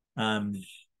 I'd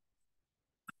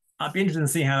be interested to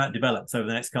see how that develops over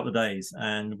the next couple of days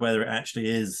and whether it actually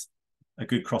is a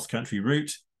good cross-country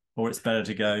route or it's better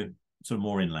to go sort of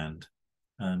more inland.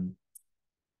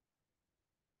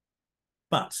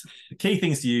 But the key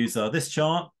things to use are this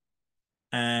chart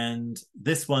and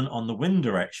this one on the wind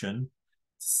direction.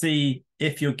 See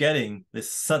if you're getting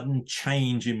this sudden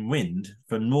change in wind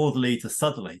from northerly to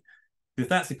southerly. If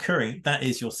that's occurring, that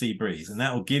is your sea breeze, and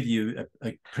that will give you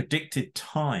a predicted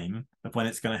time of when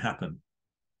it's going to happen.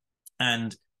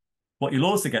 And what you'll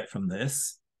also get from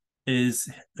this is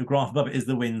the graph above it is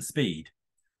the wind speed.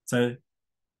 So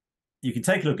you can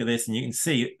take a look at this and you can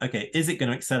see, okay, is it going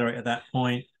to accelerate at that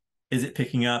point? Is it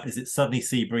picking up? Is it suddenly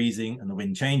sea breezing and the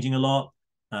wind changing a lot?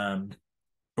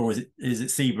 Or is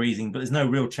it sea breezing, but there's no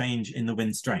real change in the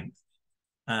wind strength?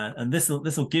 And this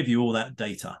will give you all that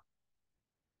data.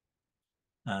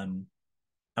 I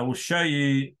will show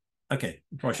you. Okay,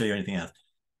 before I show you anything else,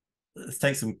 let's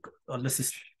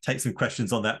just take some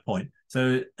questions on that point.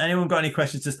 So, anyone got any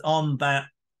questions just on that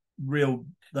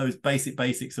those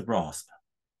basics of RASP?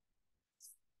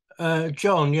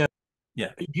 John, yeah.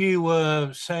 Yeah. You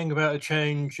were saying about a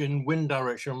change in wind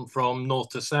direction from north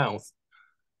to south.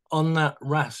 On that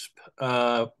RASP,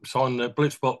 so on the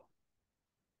Blitzbot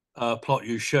plot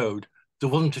you showed, there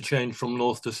wasn't a change from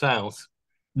north to south.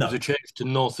 No. There's a change to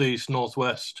northeast,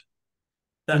 northwest.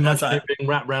 That's being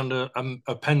wrapped around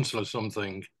a pencil or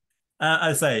something.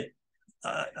 I say,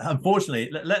 unfortunately,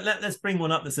 let's bring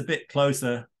one up that's a bit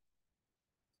closer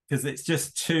because it's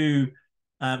just too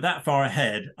that far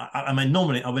ahead. I mean,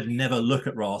 normally I would never look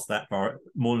at RASP that far,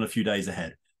 more than a few days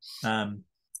ahead.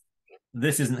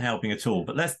 This isn't helping at all.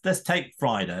 But let's take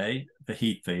Friday for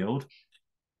Heathfield,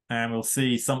 and we'll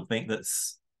see something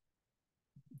that's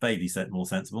vaguely more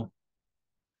sensible.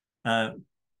 So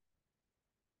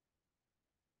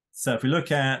if we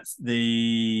look at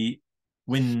the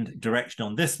wind direction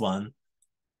on this one,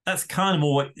 that's kind of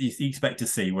more what you expect to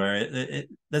see, where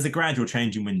there's a gradual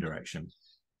change in wind direction.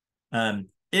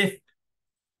 If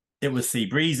it was sea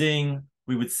breezing,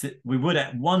 we would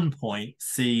at one point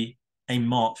see a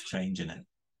marked change in it,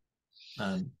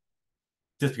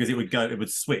 just because it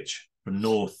would switch from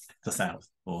north to south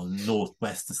or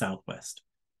northwest to southwest.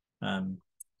 What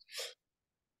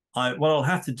I'll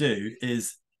have to do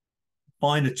is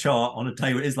find a chart on a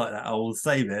day where it is like that. I will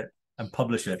save it and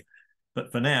publish it.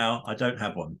 But for now, I don't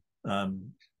have one. I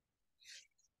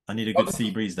need a good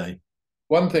sea breeze day.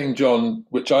 One thing, John,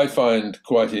 which I find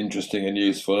quite interesting and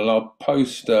useful, and I'll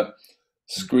post a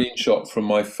screenshot from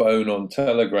my phone on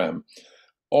Telegram.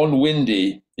 On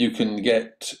Windy, you can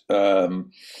get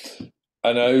an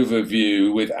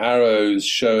overview with arrows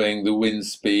showing the wind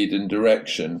speed and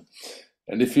direction.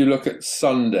 And if you look at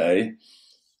Sunday,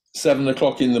 7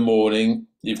 o'clock in the morning,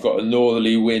 you've got a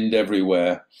northerly wind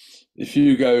everywhere. If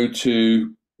you go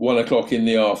to 1 o'clock in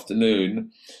the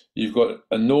afternoon, you've got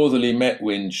a northerly met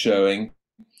wind showing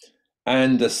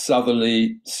and a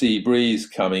southerly sea breeze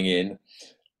coming in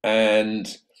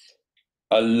and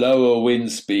a lower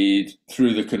wind speed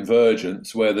through the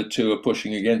convergence where the two are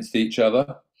pushing against each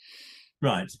other.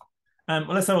 Right. Well,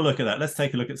 let's have a look at that. Let's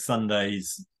take a look at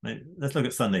Sundays. Let's look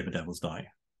at Sunday for Devil's Dyke.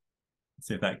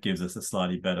 See if that gives us a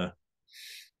slightly better.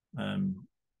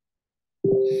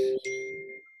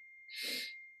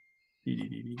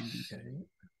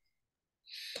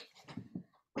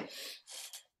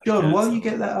 John, while you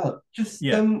get that up, just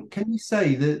can you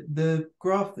say that the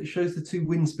graph that shows the two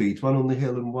wind speeds, one on the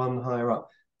hill and one higher up,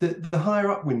 the higher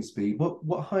up wind speed,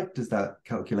 what height does that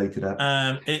calculated at?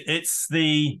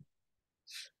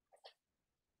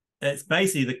 It's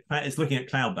basically it's looking at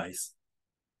cloud base,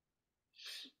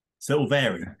 so it will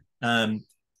vary.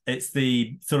 It's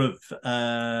the sort of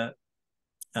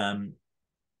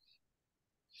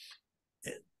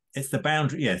it's the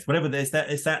boundary. Yes, whatever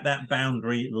it's at that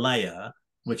boundary layer,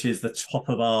 which is the top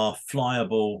of our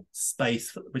flyable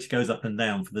space, which goes up and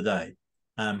down for the day.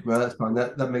 Well, that's fine.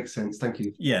 That makes sense. Thank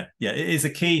you. Yeah, it is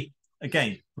a key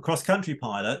again for cross-country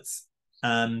pilots.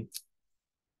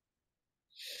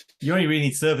 You only really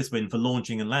need surface wind for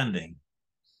launching and landing,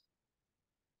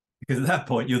 because at that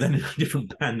point you're then in a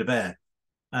different band of air,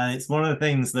 and it's one of the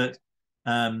things that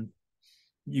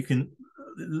you can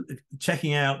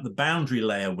checking out the boundary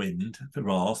layer wind for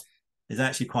RASP is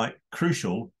actually quite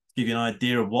crucial to give you an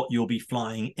idea of what you'll be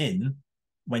flying in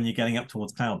when you're getting up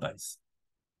towards cloud base.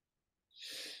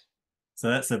 So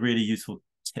that's a really useful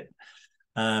tip.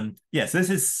 So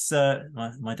this is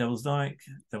my Devil's Dyke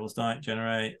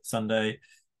generate Sunday.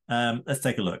 Let's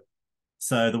take a look.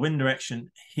 So the wind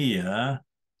direction here,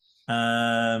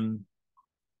 this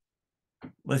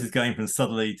is going from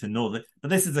southerly to northerly, but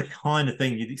this is the kind of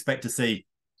thing you'd expect to see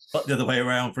but the other way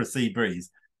around for a sea breeze.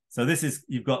 So this is,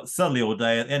 you've got southerly all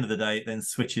day, at the end of the day, it then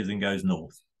switches and goes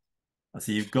north.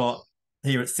 So you've got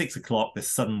here at 6 o'clock, this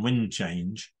sudden wind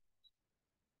change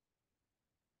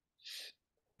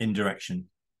in direction.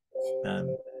 Let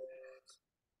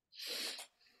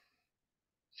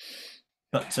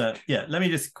me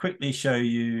just quickly show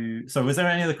you. So was there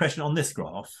any other question on this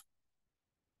graph?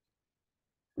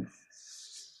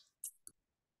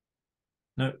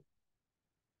 No.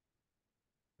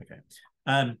 Okay.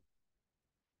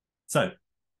 So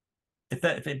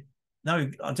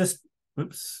no, I'll just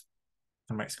whoops,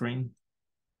 come back screen.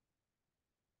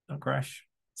 Don't crash.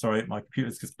 Sorry, my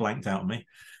computer's just blanked out on me.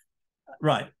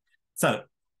 Right. So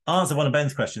I'll answer one of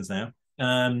Ben's questions now.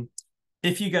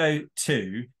 If you go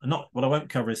to, not what I won't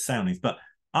cover is soundings, but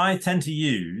I tend to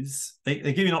use, they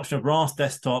give you an option of RASP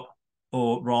desktop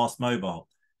or RASP mobile.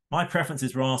 My preference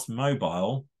is RASP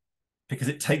mobile because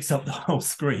it takes up the whole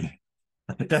screen.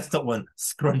 The desktop one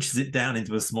scrunches it down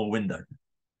into a small window.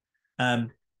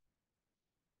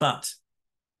 But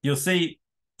you'll see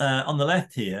on the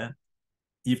left here,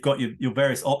 you've got your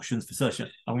various options for search. I'm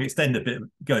going to extend a bit,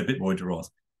 go a bit more into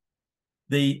RASP.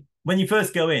 When you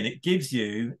first go in, it gives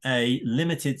you a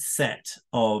limited set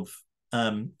of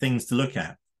things to look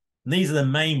at. And these are the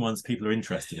main ones people are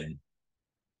interested in.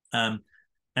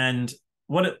 And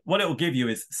what it will give you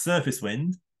is surface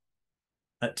wind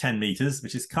at 10 meters,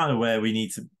 which is kind of where we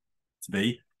need to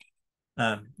be.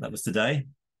 That was today.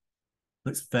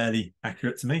 Looks fairly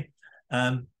accurate to me.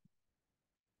 Let's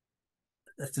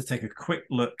just take a quick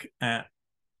look at,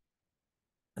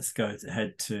 let's go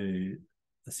ahead to,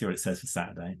 let's see what it says for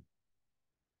Saturday.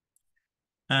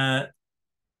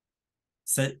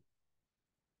 So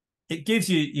it gives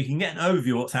you, you can get an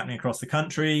overview of what's happening across the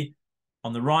country.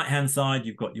 On the right-hand side,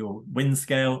 you've got your wind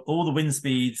scale. All the wind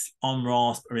speeds on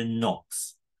RASP are in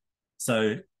knots.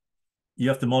 So you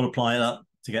have to multiply it up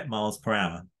to get miles per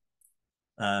hour.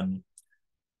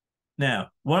 Now,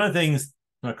 one of the things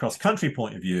from a cross-country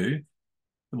point of view,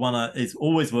 the one that is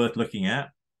always worth looking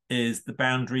at is the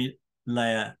boundary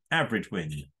layer average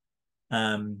wind.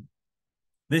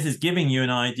 This is giving you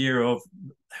an idea of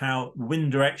how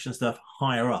wind direction stuff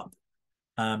higher up.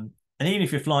 And even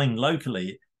if you're flying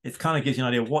locally, it kind of gives you an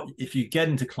idea of what, if you get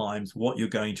into climbs, what you're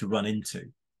going to run into.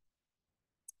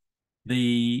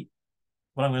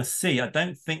 What I'm going to see, I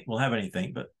don't think we'll have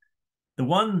anything, but the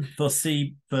one for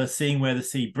seeing where the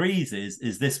sea breeze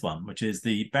is this one, which is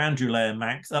the boundary layer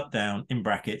max up down in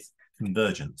brackets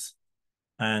convergence.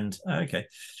 And okay,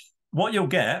 what you'll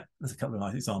get, there's a couple of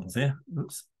nice examples here.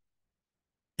 Oops,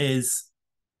 is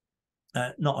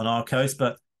not on our coast,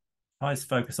 but if I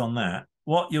focus on that,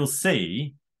 what you'll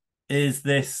see is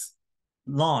this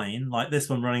line like this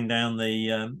one running down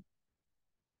the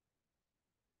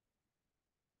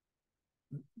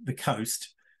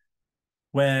coast,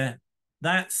 where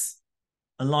that's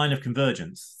a line of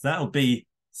convergence. That'll be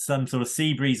some sort of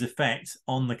sea breeze effect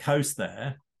on the coast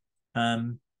there. I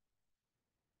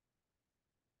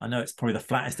know it's probably the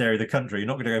flattest area of the country. You're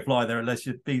not going to go fly there unless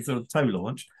you're being sort of tow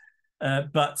launched.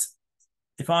 But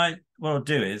what I'll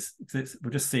do is,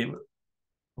 we'll just see it.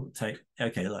 We'll take,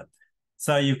 okay, look.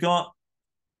 So you've got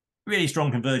really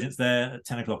strong convergence there at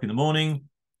 10 o'clock in the morning.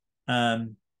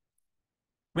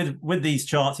 With these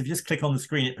charts, if you just click on the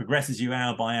screen, it progresses you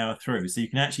hour by hour through. So you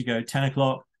can actually go 10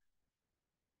 o'clock,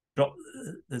 drop,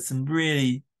 there's some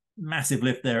really massive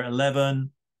lift there at 11.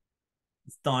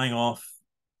 It's dying off.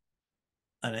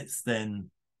 And it's then,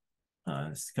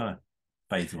 it's kind of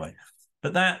fades away.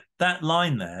 But that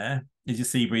line there is your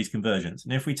sea breeze convergence.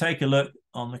 And if we take a look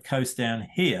on the coast down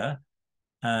here,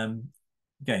 again,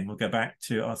 we'll go back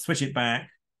to, I'll switch it back,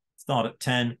 start at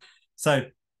 10. So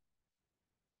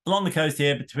along the coast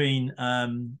here between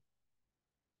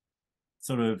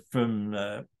sort of from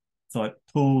like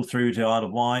Poole through to Isle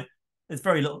of Wight, there's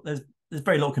very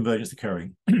little convergence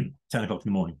occurring. 10 o'clock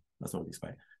in the morning, that's what we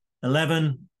expect.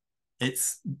 11,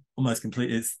 it's almost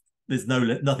complete. There's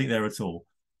nothing there at all.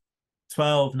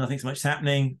 12, nothing so much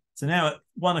happening. So now at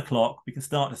 1 o'clock, we can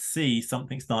start to see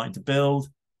something starting to build.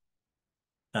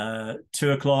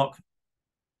 2 o'clock,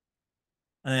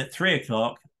 and then at 3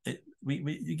 o'clock,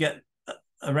 you get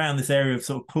around this area of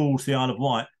sort of Poole to the Isle of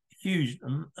Wight, a huge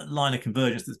line of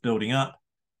convergence that's building up,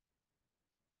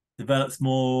 develops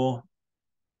more,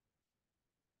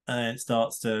 and it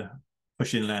starts to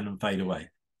push inland and fade away.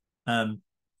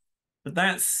 But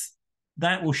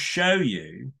that will show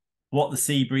you what the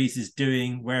sea breeze is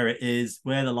doing, where it is,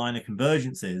 where the line of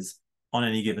convergence is on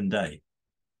any given day.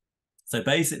 So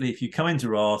basically, if you come into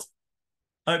RASP,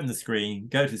 open the screen,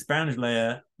 go to this boundary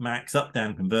layer, max up,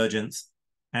 down convergence,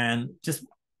 and just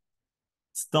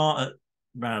start at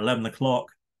around 11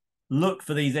 o'clock. Look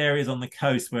for these areas on the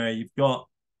coast where you've got,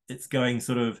 it's going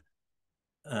sort of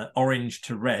orange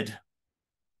to red.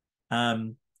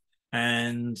 And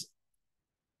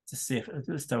to see if,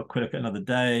 let's have a quick look at another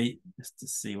day, just to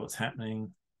see what's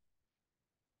happening.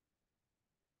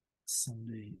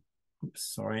 Sunday, oops,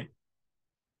 sorry.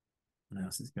 Now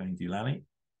this is going Doolally.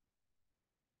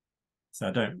 So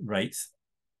I don't rate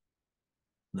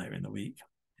later in the week.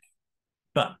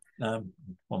 But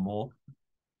one more.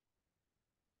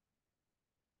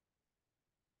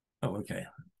 Oh, okay.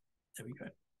 There we go.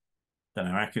 Don't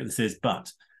know how accurate this is, but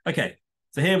okay.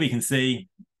 So here we can see,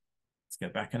 let's go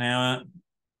back an hour.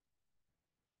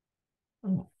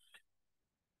 Oh.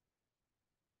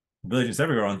 Convergence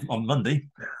everywhere on Monday.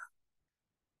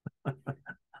 I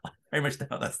very much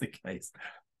doubt that's the case.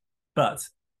 But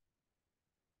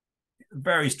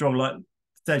very strong line,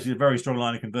 potentially a very strong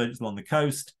line of convergence along the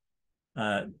coast.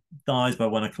 Dies by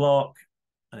 1 o'clock,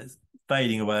 and it's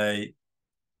fading away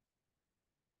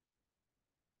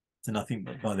to nothing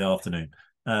by the afternoon.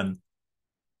 But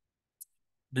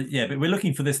we're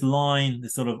looking for this line,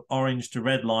 this sort of orange to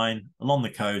red line along the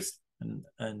coast,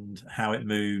 and how it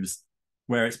moves,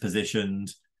 where it's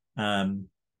positioned,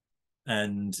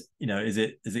 and you know, is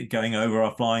it going over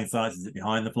our flying sites? Is it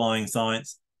behind the flying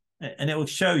sites? And it will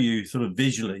show you sort of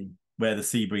visually where the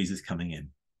sea breeze is coming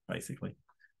in, basically.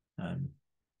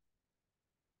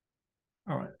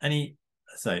 All right. Any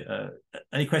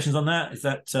questions on that? Is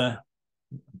that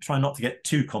try not to get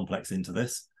too complex into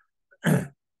this.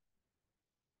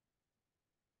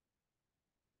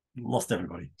 Lost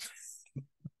everybody.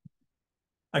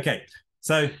 Okay,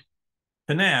 so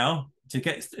for now,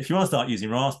 if you want to start using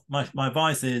RASP, my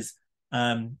advice is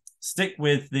stick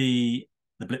with the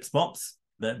blip spots.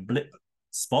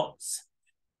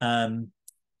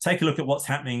 Take a look at what's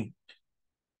happening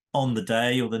on the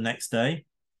day or the next day,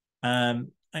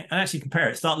 and actually compare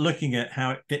it. Start looking at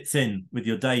how it fits in with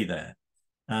your day there,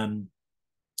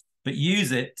 but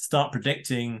use it to start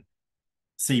predicting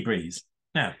sea breeze.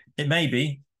 Now, it may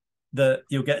be that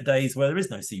you'll get days where there is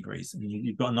no sea breeze and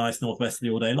you've got a nice northwesterly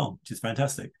all day long, which is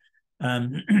fantastic.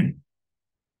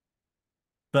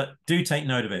 But do take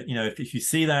note of it. You know, if you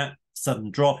see that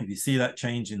sudden drop, if you see that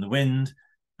change in the wind,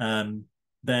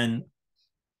 then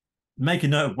make a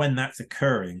note of when that's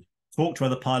occurring. Talk to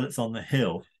other pilots on the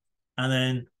hill, and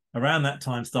then around that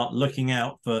time start looking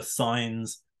out for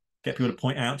signs, get people to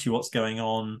point out to you what's going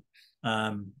on,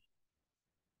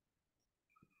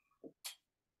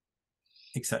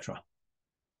 etc.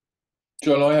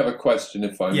 John, I have a question,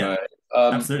 if I may.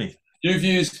 Absolutely. You've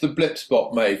used the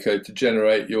Blipspot maker to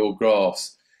generate your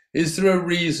graphs. Is there a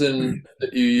reason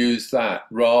that you use that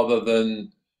rather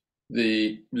than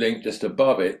the link just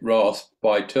above it, RASP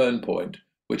by Turnpoint,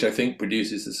 which I think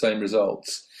produces the same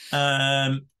results?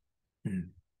 I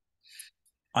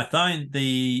find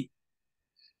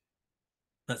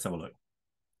let's have a look.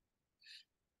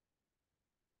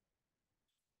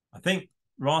 I think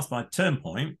RASP by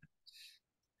Turnpoint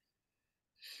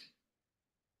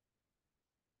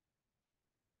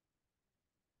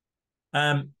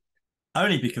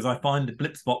only because I find the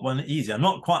Blipspot one easier.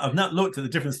 I've not looked at the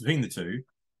difference between the two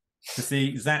to see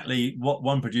exactly what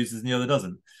one produces and the other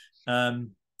doesn't.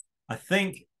 I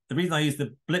think the reason I use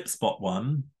the Blipspot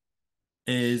one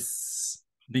is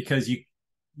because you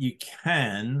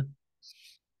can.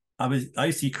 I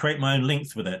used to create my own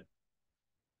links with it.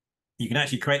 You can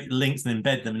actually create links and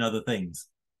embed them in other things.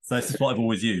 So this is what I've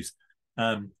always used.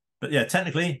 But yeah,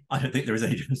 technically, I don't think there is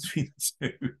any difference between the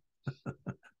two.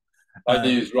 I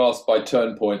use RASP by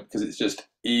Turnpoint because it's just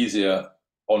easier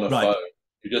on a phone.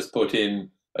 You just put in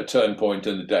a Turnpoint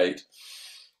and the date.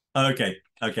 Okay.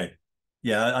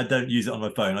 Yeah, I don't use it on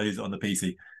my phone. I use it on the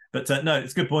PC. But no,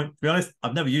 it's a good point. To be honest,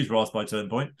 I've never used RASP by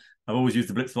Turnpoint. I've always used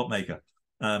the Blipspot maker.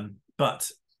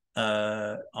 But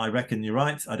I reckon you're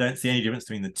right. I don't see any difference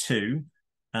between the two.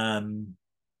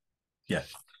 Yeah.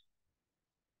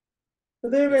 Are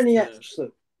there any apps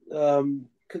that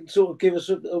can sort of give us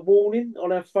a warning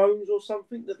on our phones or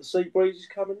something that the sea breeze is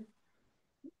coming?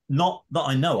 Not that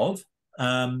I know of.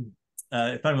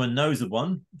 If anyone knows of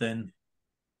one, then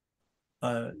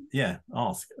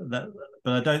ask. But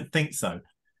I don't think so.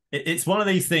 It's one of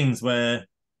these things where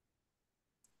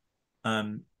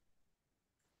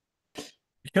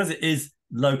because it is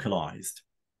localized,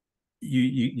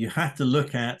 you have to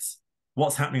look at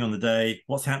what's happening on the day,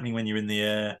 what's happening when you're in the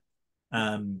air.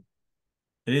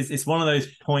 It's one of those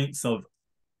points of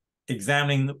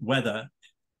examining the weather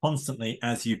constantly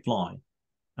as you fly.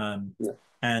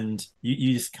 And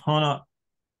you just cannot,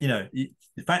 the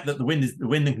fact that the wind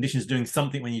and conditions doing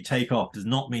something when you take off does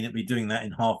not mean it'll be doing that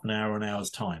in half an hour or an hour's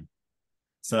time.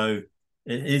 So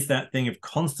it is that thing of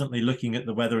constantly looking at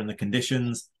the weather and the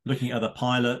conditions, looking at other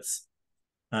pilots.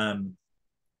 If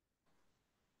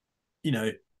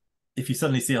you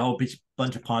suddenly see a whole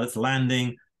bunch of pilots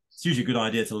landing, it's usually a good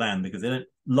idea to land because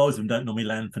loads of them don't normally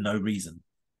land for no reason.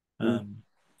 And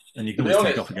you can always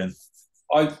take off again.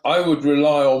 I would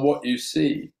rely on what you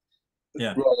see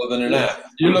rather than an app.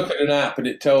 You look at an app and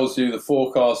it tells you the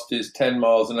forecast is 10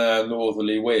 miles an hour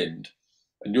northerly wind,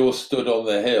 and you're stood on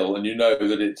the hill and you know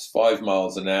that it's 5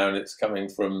 miles an hour and it's coming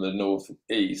from the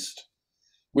northeast.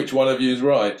 Which one of you is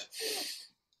right?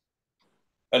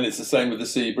 And it's the same with the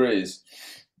sea breeze.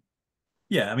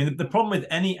 Yeah, I mean, the problem with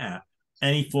any app,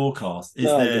 any forecast, is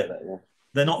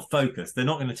they're not focused. They're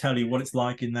not going to tell you what it's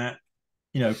like in that,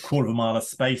 quarter of a mile of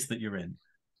space that you're in.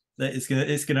 It's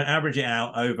going to average it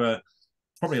out over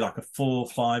probably like a 4 or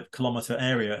 5 kilometer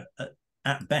area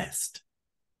at best.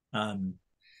 I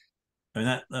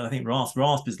think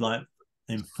RASP is like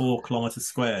in 4 kilometer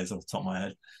squares off the top of my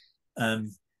head,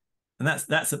 and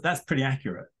that's pretty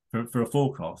accurate for a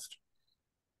forecast.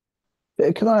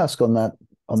 Can I ask on that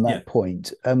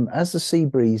point? As the sea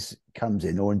breeze comes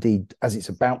in, or indeed as it's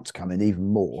about to come in even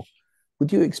more,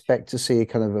 would you expect to see a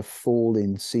kind of a fall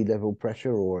in sea level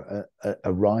pressure, or a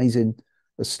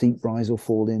steep rise or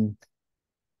fall in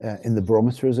the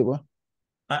barometer, as it were?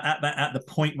 At the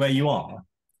point where you are.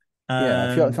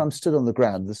 If I'm stood on the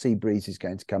ground, the sea breeze is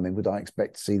going to come in. Would I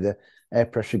expect to see the air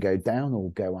pressure go down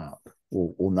or go up,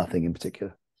 or nothing in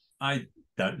particular? I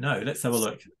don't know. Let's have a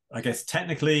look. I guess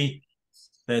technically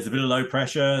there's a bit of low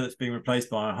pressure that's being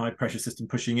replaced by a high pressure system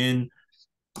pushing in.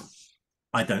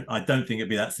 I don't think it'd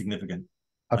be that significant.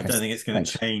 Okay. I don't think it's going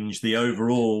to change the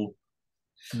overall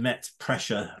Met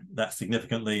pressure that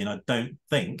significantly, and I don't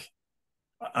think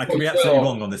I could be absolutely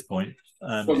wrong on this point.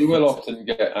 What you will often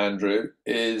get, Andrew,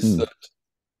 is that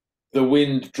the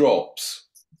wind drops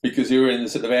because you're in the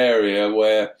sort of area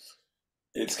where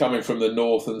it's coming from the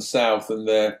north and south and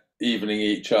they're evening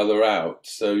each other out.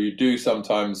 So you do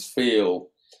sometimes feel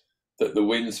that the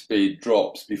wind speed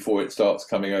drops before it starts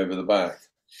coming over the back.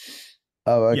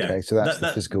 Oh, okay. So that's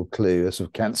the physical clue, sort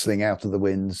of cancelling out of the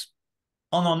winds.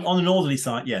 on the northerly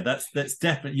side, yeah, that's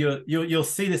definitely you'll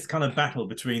see this kind of battle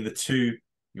between the two.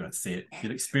 You won't see it.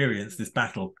 You'll experience this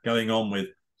battle going on with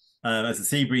as the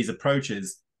sea breeze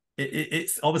approaches.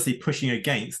 It's obviously pushing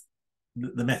against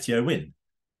the Meteo wind.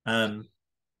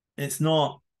 It's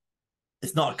not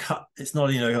a cut. It's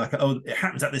not like it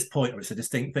happens at this point or it's a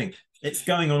distinct thing. It's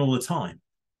going on all the time.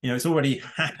 It's already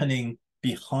happening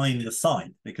behind the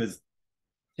site because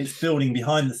it's building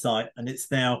behind the site and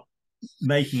it's now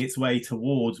making its way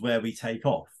towards where we take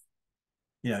off.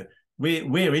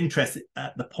 We're interested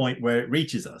at the point where it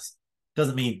reaches us.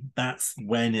 Doesn't mean that's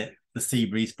when the sea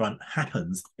breeze front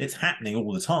happens. It's happening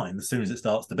all the time as soon as it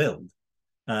starts to build.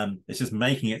 It's just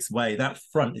making its way. That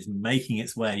front is making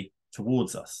its way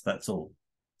towards us. That's all.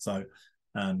 So,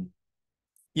 and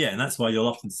that's why you'll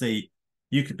often see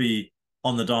you could be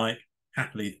on the dike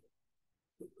happily,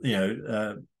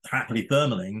 happily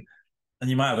thermaling, and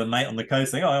you might have a mate on the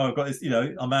coast saying, "Oh, I've got this,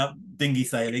 I'm out dinghy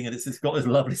sailing, and it's got this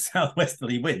lovely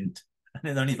southwesterly wind, and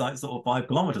it's only like sort of 5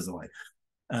 kilometers away."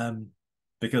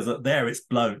 Because there it's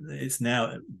blown. It's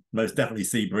now most definitely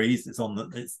sea breeze.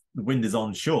 The wind is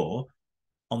on shore.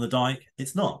 On the dike,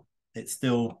 it's not. It's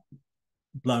still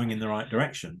blowing in the right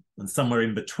direction. And somewhere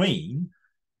in between,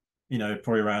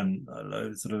 probably around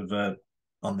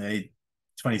on the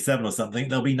 27 or something,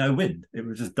 there'll be no wind. It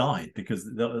will just die because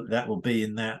that will be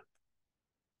in that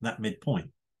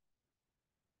midpoint.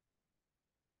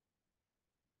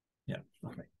 Yeah.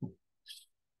 Okay. Cool.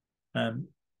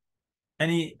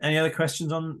 Any other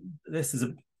questions on this?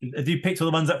 Have you picked all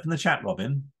the ones up from the chat,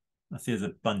 Robin? I see there's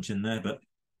a bunch in there, but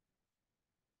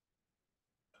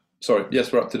sorry,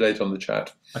 yes, we're up to date on the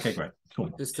chat. Okay, great,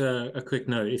 cool. Just a quick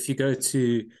note: if you go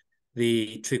to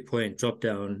the trig point drop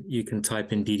down, you can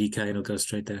type in DDK and it'll go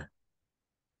straight there.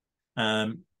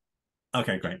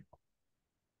 Okay, great.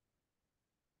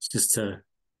 It's just to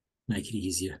make it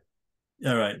easier.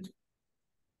 All right.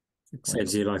 It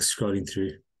saves you like scrolling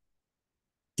through.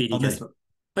 DDK.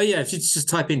 Oh yeah, if you just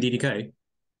type in DDK.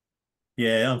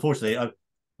 Yeah, unfortunately,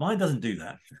 mine doesn't do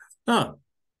that. Oh.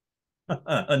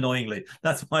 Annoyingly,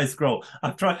 that's why I scroll.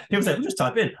 I've tried. People say, well, just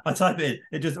type in. I type in.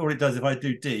 It just all it does if I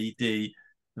do D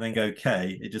and then go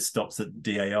K, it just stops at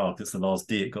DAR because it's the last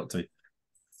D it got to.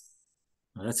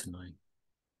 Oh, that's annoying.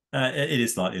 It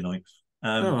is slightly annoying.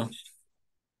 Oh.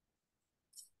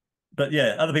 But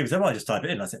yeah, other people say, well, I just type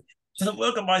it in. I said, it doesn't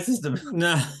work on my system.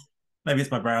 No. Maybe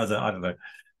it's my browser. I don't know.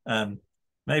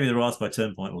 Maybe the RAS by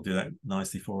turn point will do that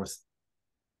nicely for us.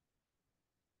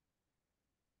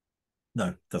 No,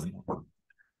 it doesn't.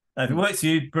 If it works for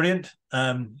you, brilliant.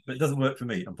 But it doesn't work for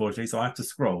me, unfortunately. So I have to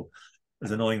scroll,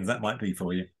 as annoying as that might be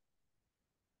for you.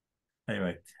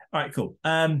 Anyway, all right, cool.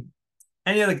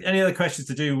 Any other questions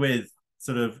to do with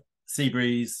sort of sea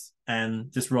breeze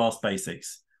and just RAS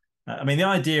basics? I mean, the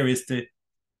idea of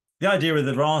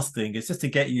the RAS thing is just to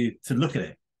get you to look at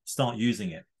it, start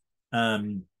using it.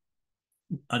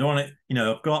 I don't want to,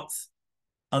 I've got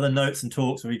other notes and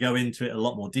talks where we go into it in a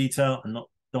lot more detail.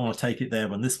 Don't want to take it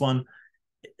there on this one,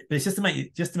 but it's just to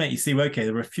make you see, okay,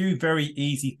 there are a few very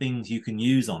easy things you can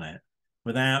use on it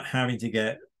without having to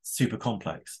get super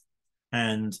complex.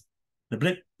 And the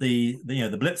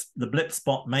blip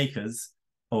spot makers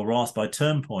or RAS by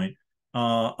turn point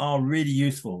are really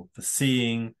useful for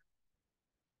seeing.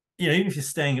 Even if you're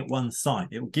staying at one site,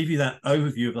 it will give you that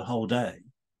overview of the whole day,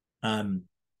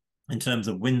 in terms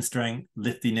of wind strength,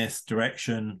 liftiness,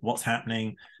 direction, what's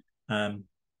happening. And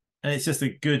it's just a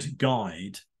good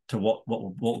guide to what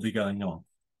will be going on.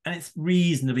 And it's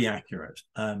reasonably accurate.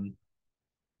 From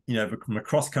a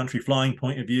cross-country flying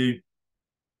point of view,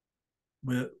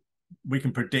 we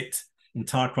can predict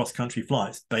entire cross-country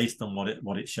flights based on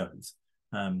what it shows.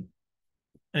 And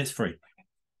it's free.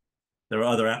 There are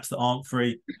other apps that aren't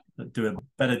free that do a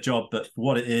better job, but for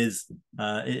what it is,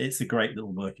 it's a great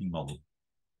little working model.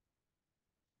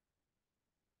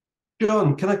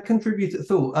 John, can I contribute a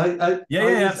thought?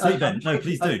 Absolutely, Ben. No,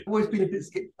 please do. I've always been a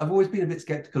bit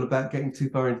skeptical about getting too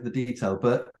far into the detail,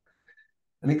 but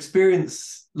an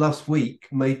experience last week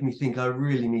made me think I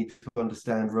really need to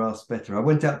understand RAS better. I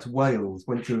went out to Wales,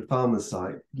 went to a farmer's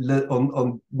site.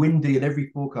 On windy and every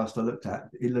forecast I looked at,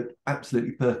 it looked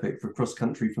absolutely perfect for cross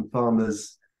country from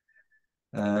farmers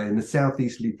in the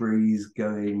southeasterly breeze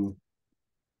going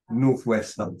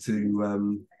northwest up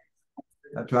to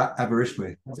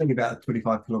Aberystwyth. It's only about a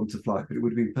 25-kilometer flight, but it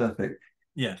would have been perfect.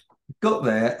 Yeah. Got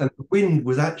there and the wind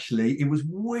was it was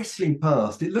whistling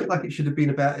past. It looked like it should have been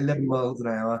about 11 miles an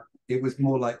hour. It was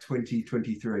more like 20,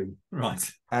 23.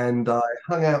 Right. And I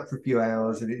hung out for a few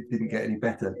hours and it didn't get any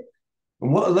better.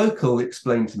 And what a local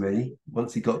explained to me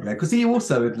once he got there, because he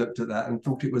also had looked at that and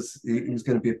thought it was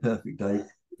going to be a perfect day.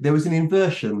 There was an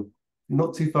inversion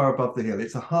not too far above the hill.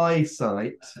 It's a high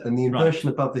site, and the inversion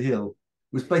above the hill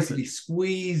was basically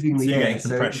squeezing the air,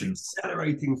 so it was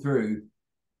accelerating through.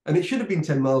 And it should have been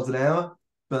 10 miles an hour,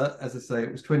 but as I say,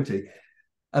 it was 20.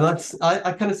 And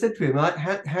I kind of said to him,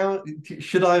 how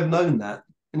should I have known that?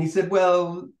 And he said,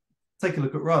 well, take a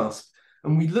look at RASP.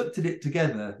 And we looked at it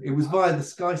together. It was via the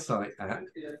SkySight app,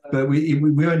 but we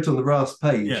went on the RASP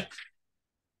page. Yeah.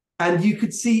 And you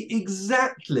could see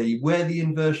exactly where the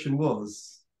inversion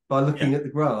was by looking at the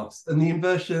graphs. And the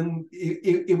inversion,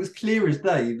 it was clear as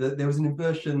day that there was an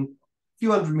inversion a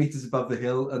few hundred meters above the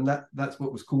hill, and that's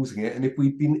what was causing it. And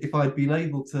if I'd been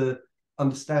able to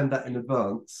understand that in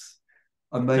advance,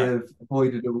 I may have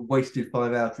avoided a wasted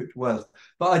 5-hour trip to Wales.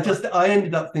 But I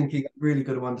ended up thinking I've really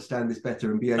got to understand this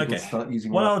better and be able to start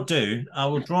using. What I'll do, I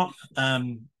will drop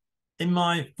in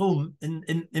my full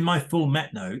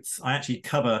Met notes. I actually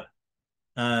cover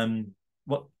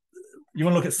what you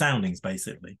want to look at soundings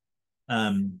basically.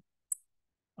 I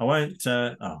won't.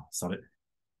 Sorry.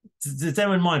 Does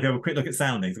anyone mind if we have a quick look at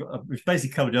soundings? We've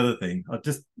basically covered the other thing. I'll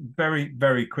just very,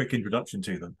 very quick introduction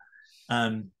to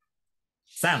them.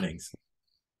 Soundings.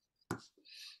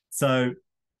 So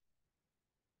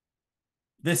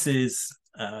this is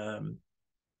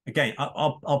again,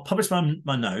 I'll publish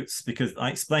my notes because I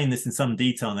explain this in some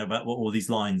detail now about what all these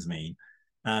lines mean.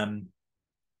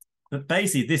 But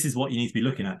basically, this is what you need to be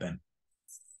looking at, Ben.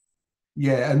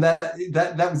 Yeah, and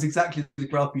that was exactly the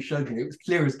graph you showed me. It was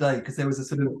clear as day because there was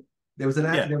a V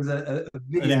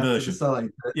an inversion to the side.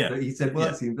 That he said, well,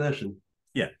 that's the inversion.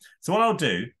 Yeah. So what I'll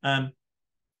do, I'm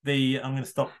going to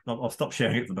stop. I'll stop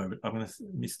sharing it at the moment. Let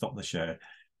me stop the share.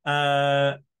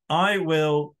 I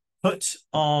will put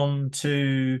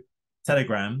onto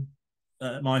Telegram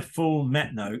my full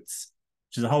Met notes,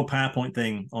 which is a whole PowerPoint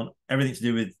thing on everything to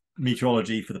do with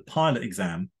meteorology for the pilot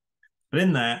exam. But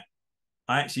in that,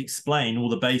 I actually explain all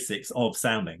the basics of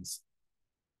soundings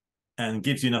and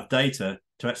gives you enough data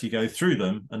to actually go through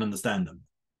them and understand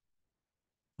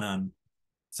them.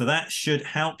 So that should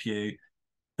help you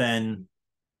then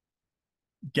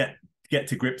get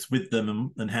to grips with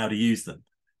them and how to use them.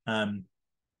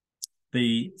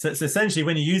 So essentially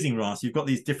when you're using RASP, you've got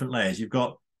these different layers. You've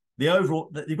got the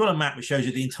overall, you've got a map which shows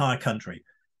you the entire country.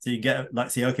 So you get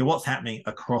like, see, okay, what's happening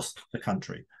across the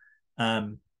country.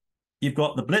 You've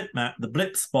got the blip map, the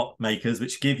blip spot makers,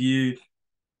 which give you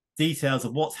details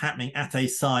of what's happening at a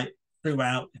site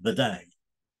throughout the day.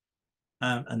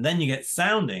 And then you get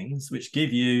soundings, which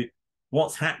give you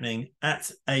what's happening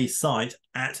at a site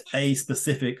at a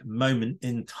specific moment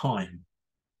in time.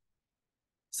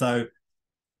 So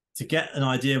to get an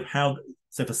idea of how,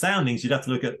 so for soundings, you'd have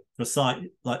to look at for a site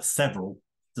like several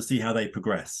to see how they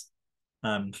progress.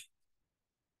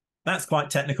 That's quite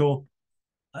technical.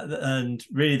 And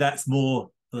really that's more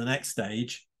for the next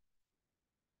stage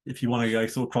if you want to go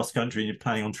sort of cross country and you're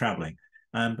planning on traveling.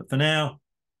 But for now,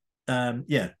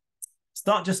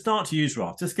 start to use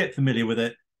RASP. Just get familiar with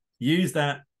it. Use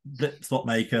that blip spot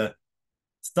maker.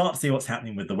 Start to see what's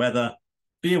happening with the weather.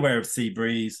 Be aware of sea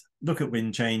breeze. Look at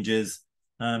wind changes.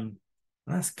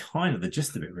 That's kind of the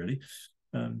gist of it, really.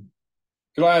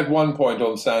 Could I add one point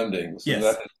on soundings? Yes. And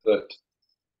that is that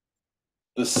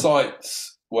the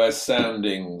sites where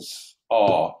soundings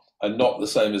are not the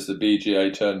same as the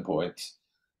BGA turn points.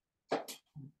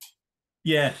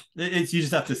 Yeah, you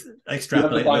just have to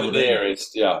extrapolate. You have to find the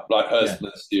nearest, like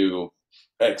Hurstmonceux or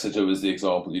Exeter was the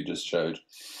example you just showed.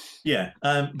 Yeah,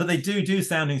 but they do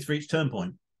soundings for each turn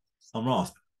point on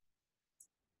RASP.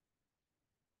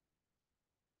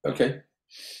 Okay.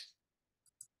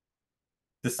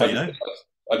 Just so you know.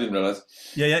 I didn't realise.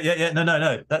 Yeah.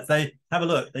 No. They have a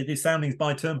look. They do soundings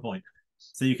by turn point.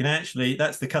 So you can actually,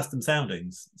 that's the custom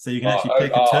soundings. So you can actually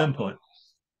pick a turn point.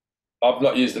 I've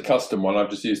not used the custom one. I've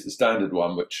just used the standard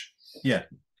one, which... Yeah.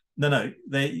 No.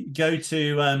 They go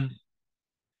to...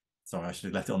 Sorry, I should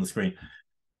have left it on the screen.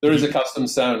 There is a custom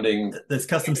sounding... There's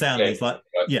custom soundings. Like,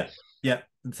 yeah.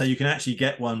 And so you can actually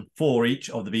get one for each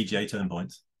of the BGA turn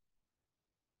points.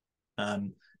 But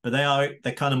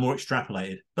they're kind of more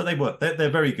extrapolated. But they work.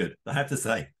 They're very good, I have to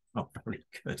say. Oh, very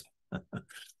good.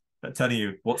 But telling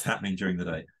you what's happening during the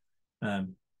day. All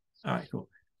right, cool.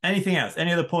 Anything else?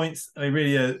 Any other points? I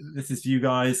really, this is for you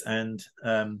guys. And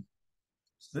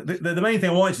the main thing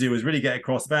I wanted to do was really get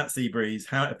across about sea breeze,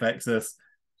 how it affects us,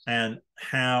 and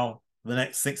how the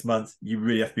next 6 months you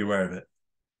really have to be aware of it.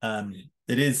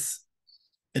 It is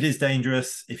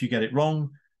dangerous if you get it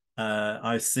wrong.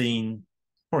 I've seen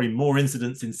probably more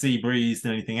incidents in sea breeze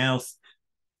than anything else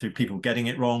through people getting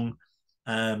it wrong.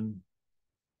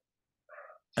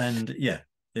 And yeah,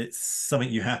 it's something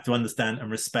you have to understand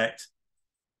and respect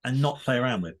and not play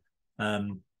around with.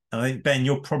 And I think, Ben,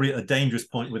 you're probably at a dangerous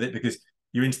point with it because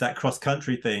you're into that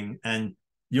cross-country thing, and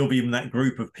you'll be in that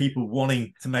group of people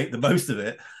wanting to make the most of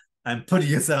it and putting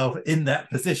yourself in that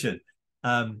position.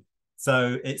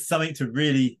 So it's something for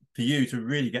you to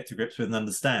really get to grips with and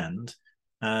understand,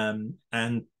 and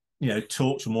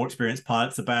talk to more experienced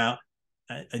pilots about,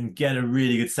 and get a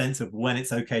really good sense of when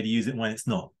it's okay to use it and when it's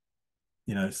not.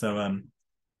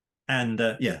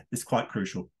 It's quite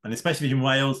crucial, and especially in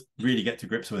Wales, really get to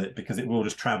grips with it, because it will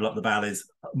just travel up the valleys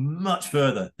much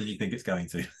further than you think it's going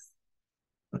to.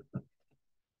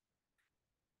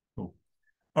 Cool.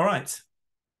 All right.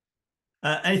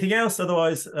 Anything else?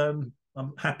 Otherwise, I'm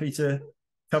happy to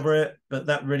cover it, but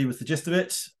that really was the gist of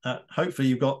it. Hopefully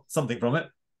you got something from it.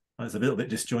 It's a little bit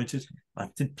disjointed. I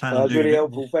did plan on doing really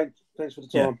helpful. Thanks for the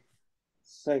time. Yeah.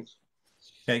 Thanks.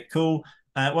 Okay, cool.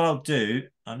 What I'll do,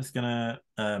 I'm just going to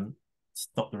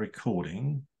stop the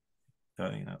recording. I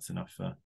think that's enough.